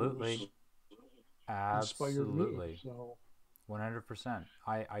Absolutely. and others inspired me. So 100%.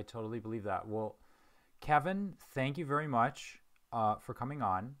 I totally believe that. Well, Kevin, thank you very much for coming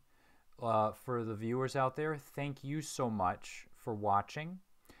on. For the viewers out there, thank you so much for watching.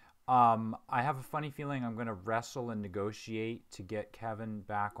 I have a funny feeling I'm going to wrestle and negotiate to get Kevin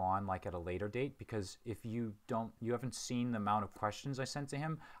back on, like, at a later date, because if you haven't seen the amount of questions I sent to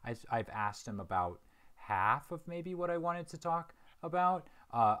him. I've asked him about half of maybe what I wanted to talk about.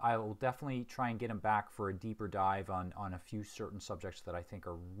 I will definitely try and get him back for a deeper dive on a few certain subjects that I think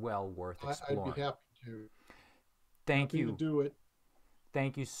are well worth exploring. I'd be happy to. Thank happy you. to do it.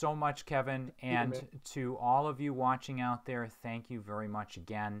 Thank you so much, Kevin. And to all of you watching out there, thank you very much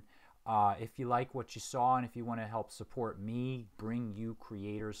again. If you like what you saw and if you want to help support me, bring you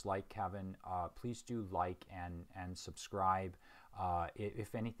creators like Kevin, please do like and subscribe.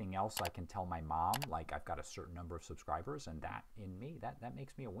 If anything else, I can tell my mom, like, I've got a certain number of subscribers, and that in me, that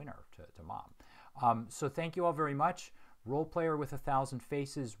makes me a winner to mom. So thank you all very much. Roleplayer with 1,000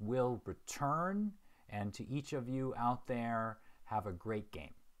 Faces will return, and to each of you out there, have a great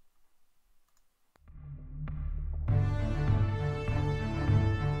game.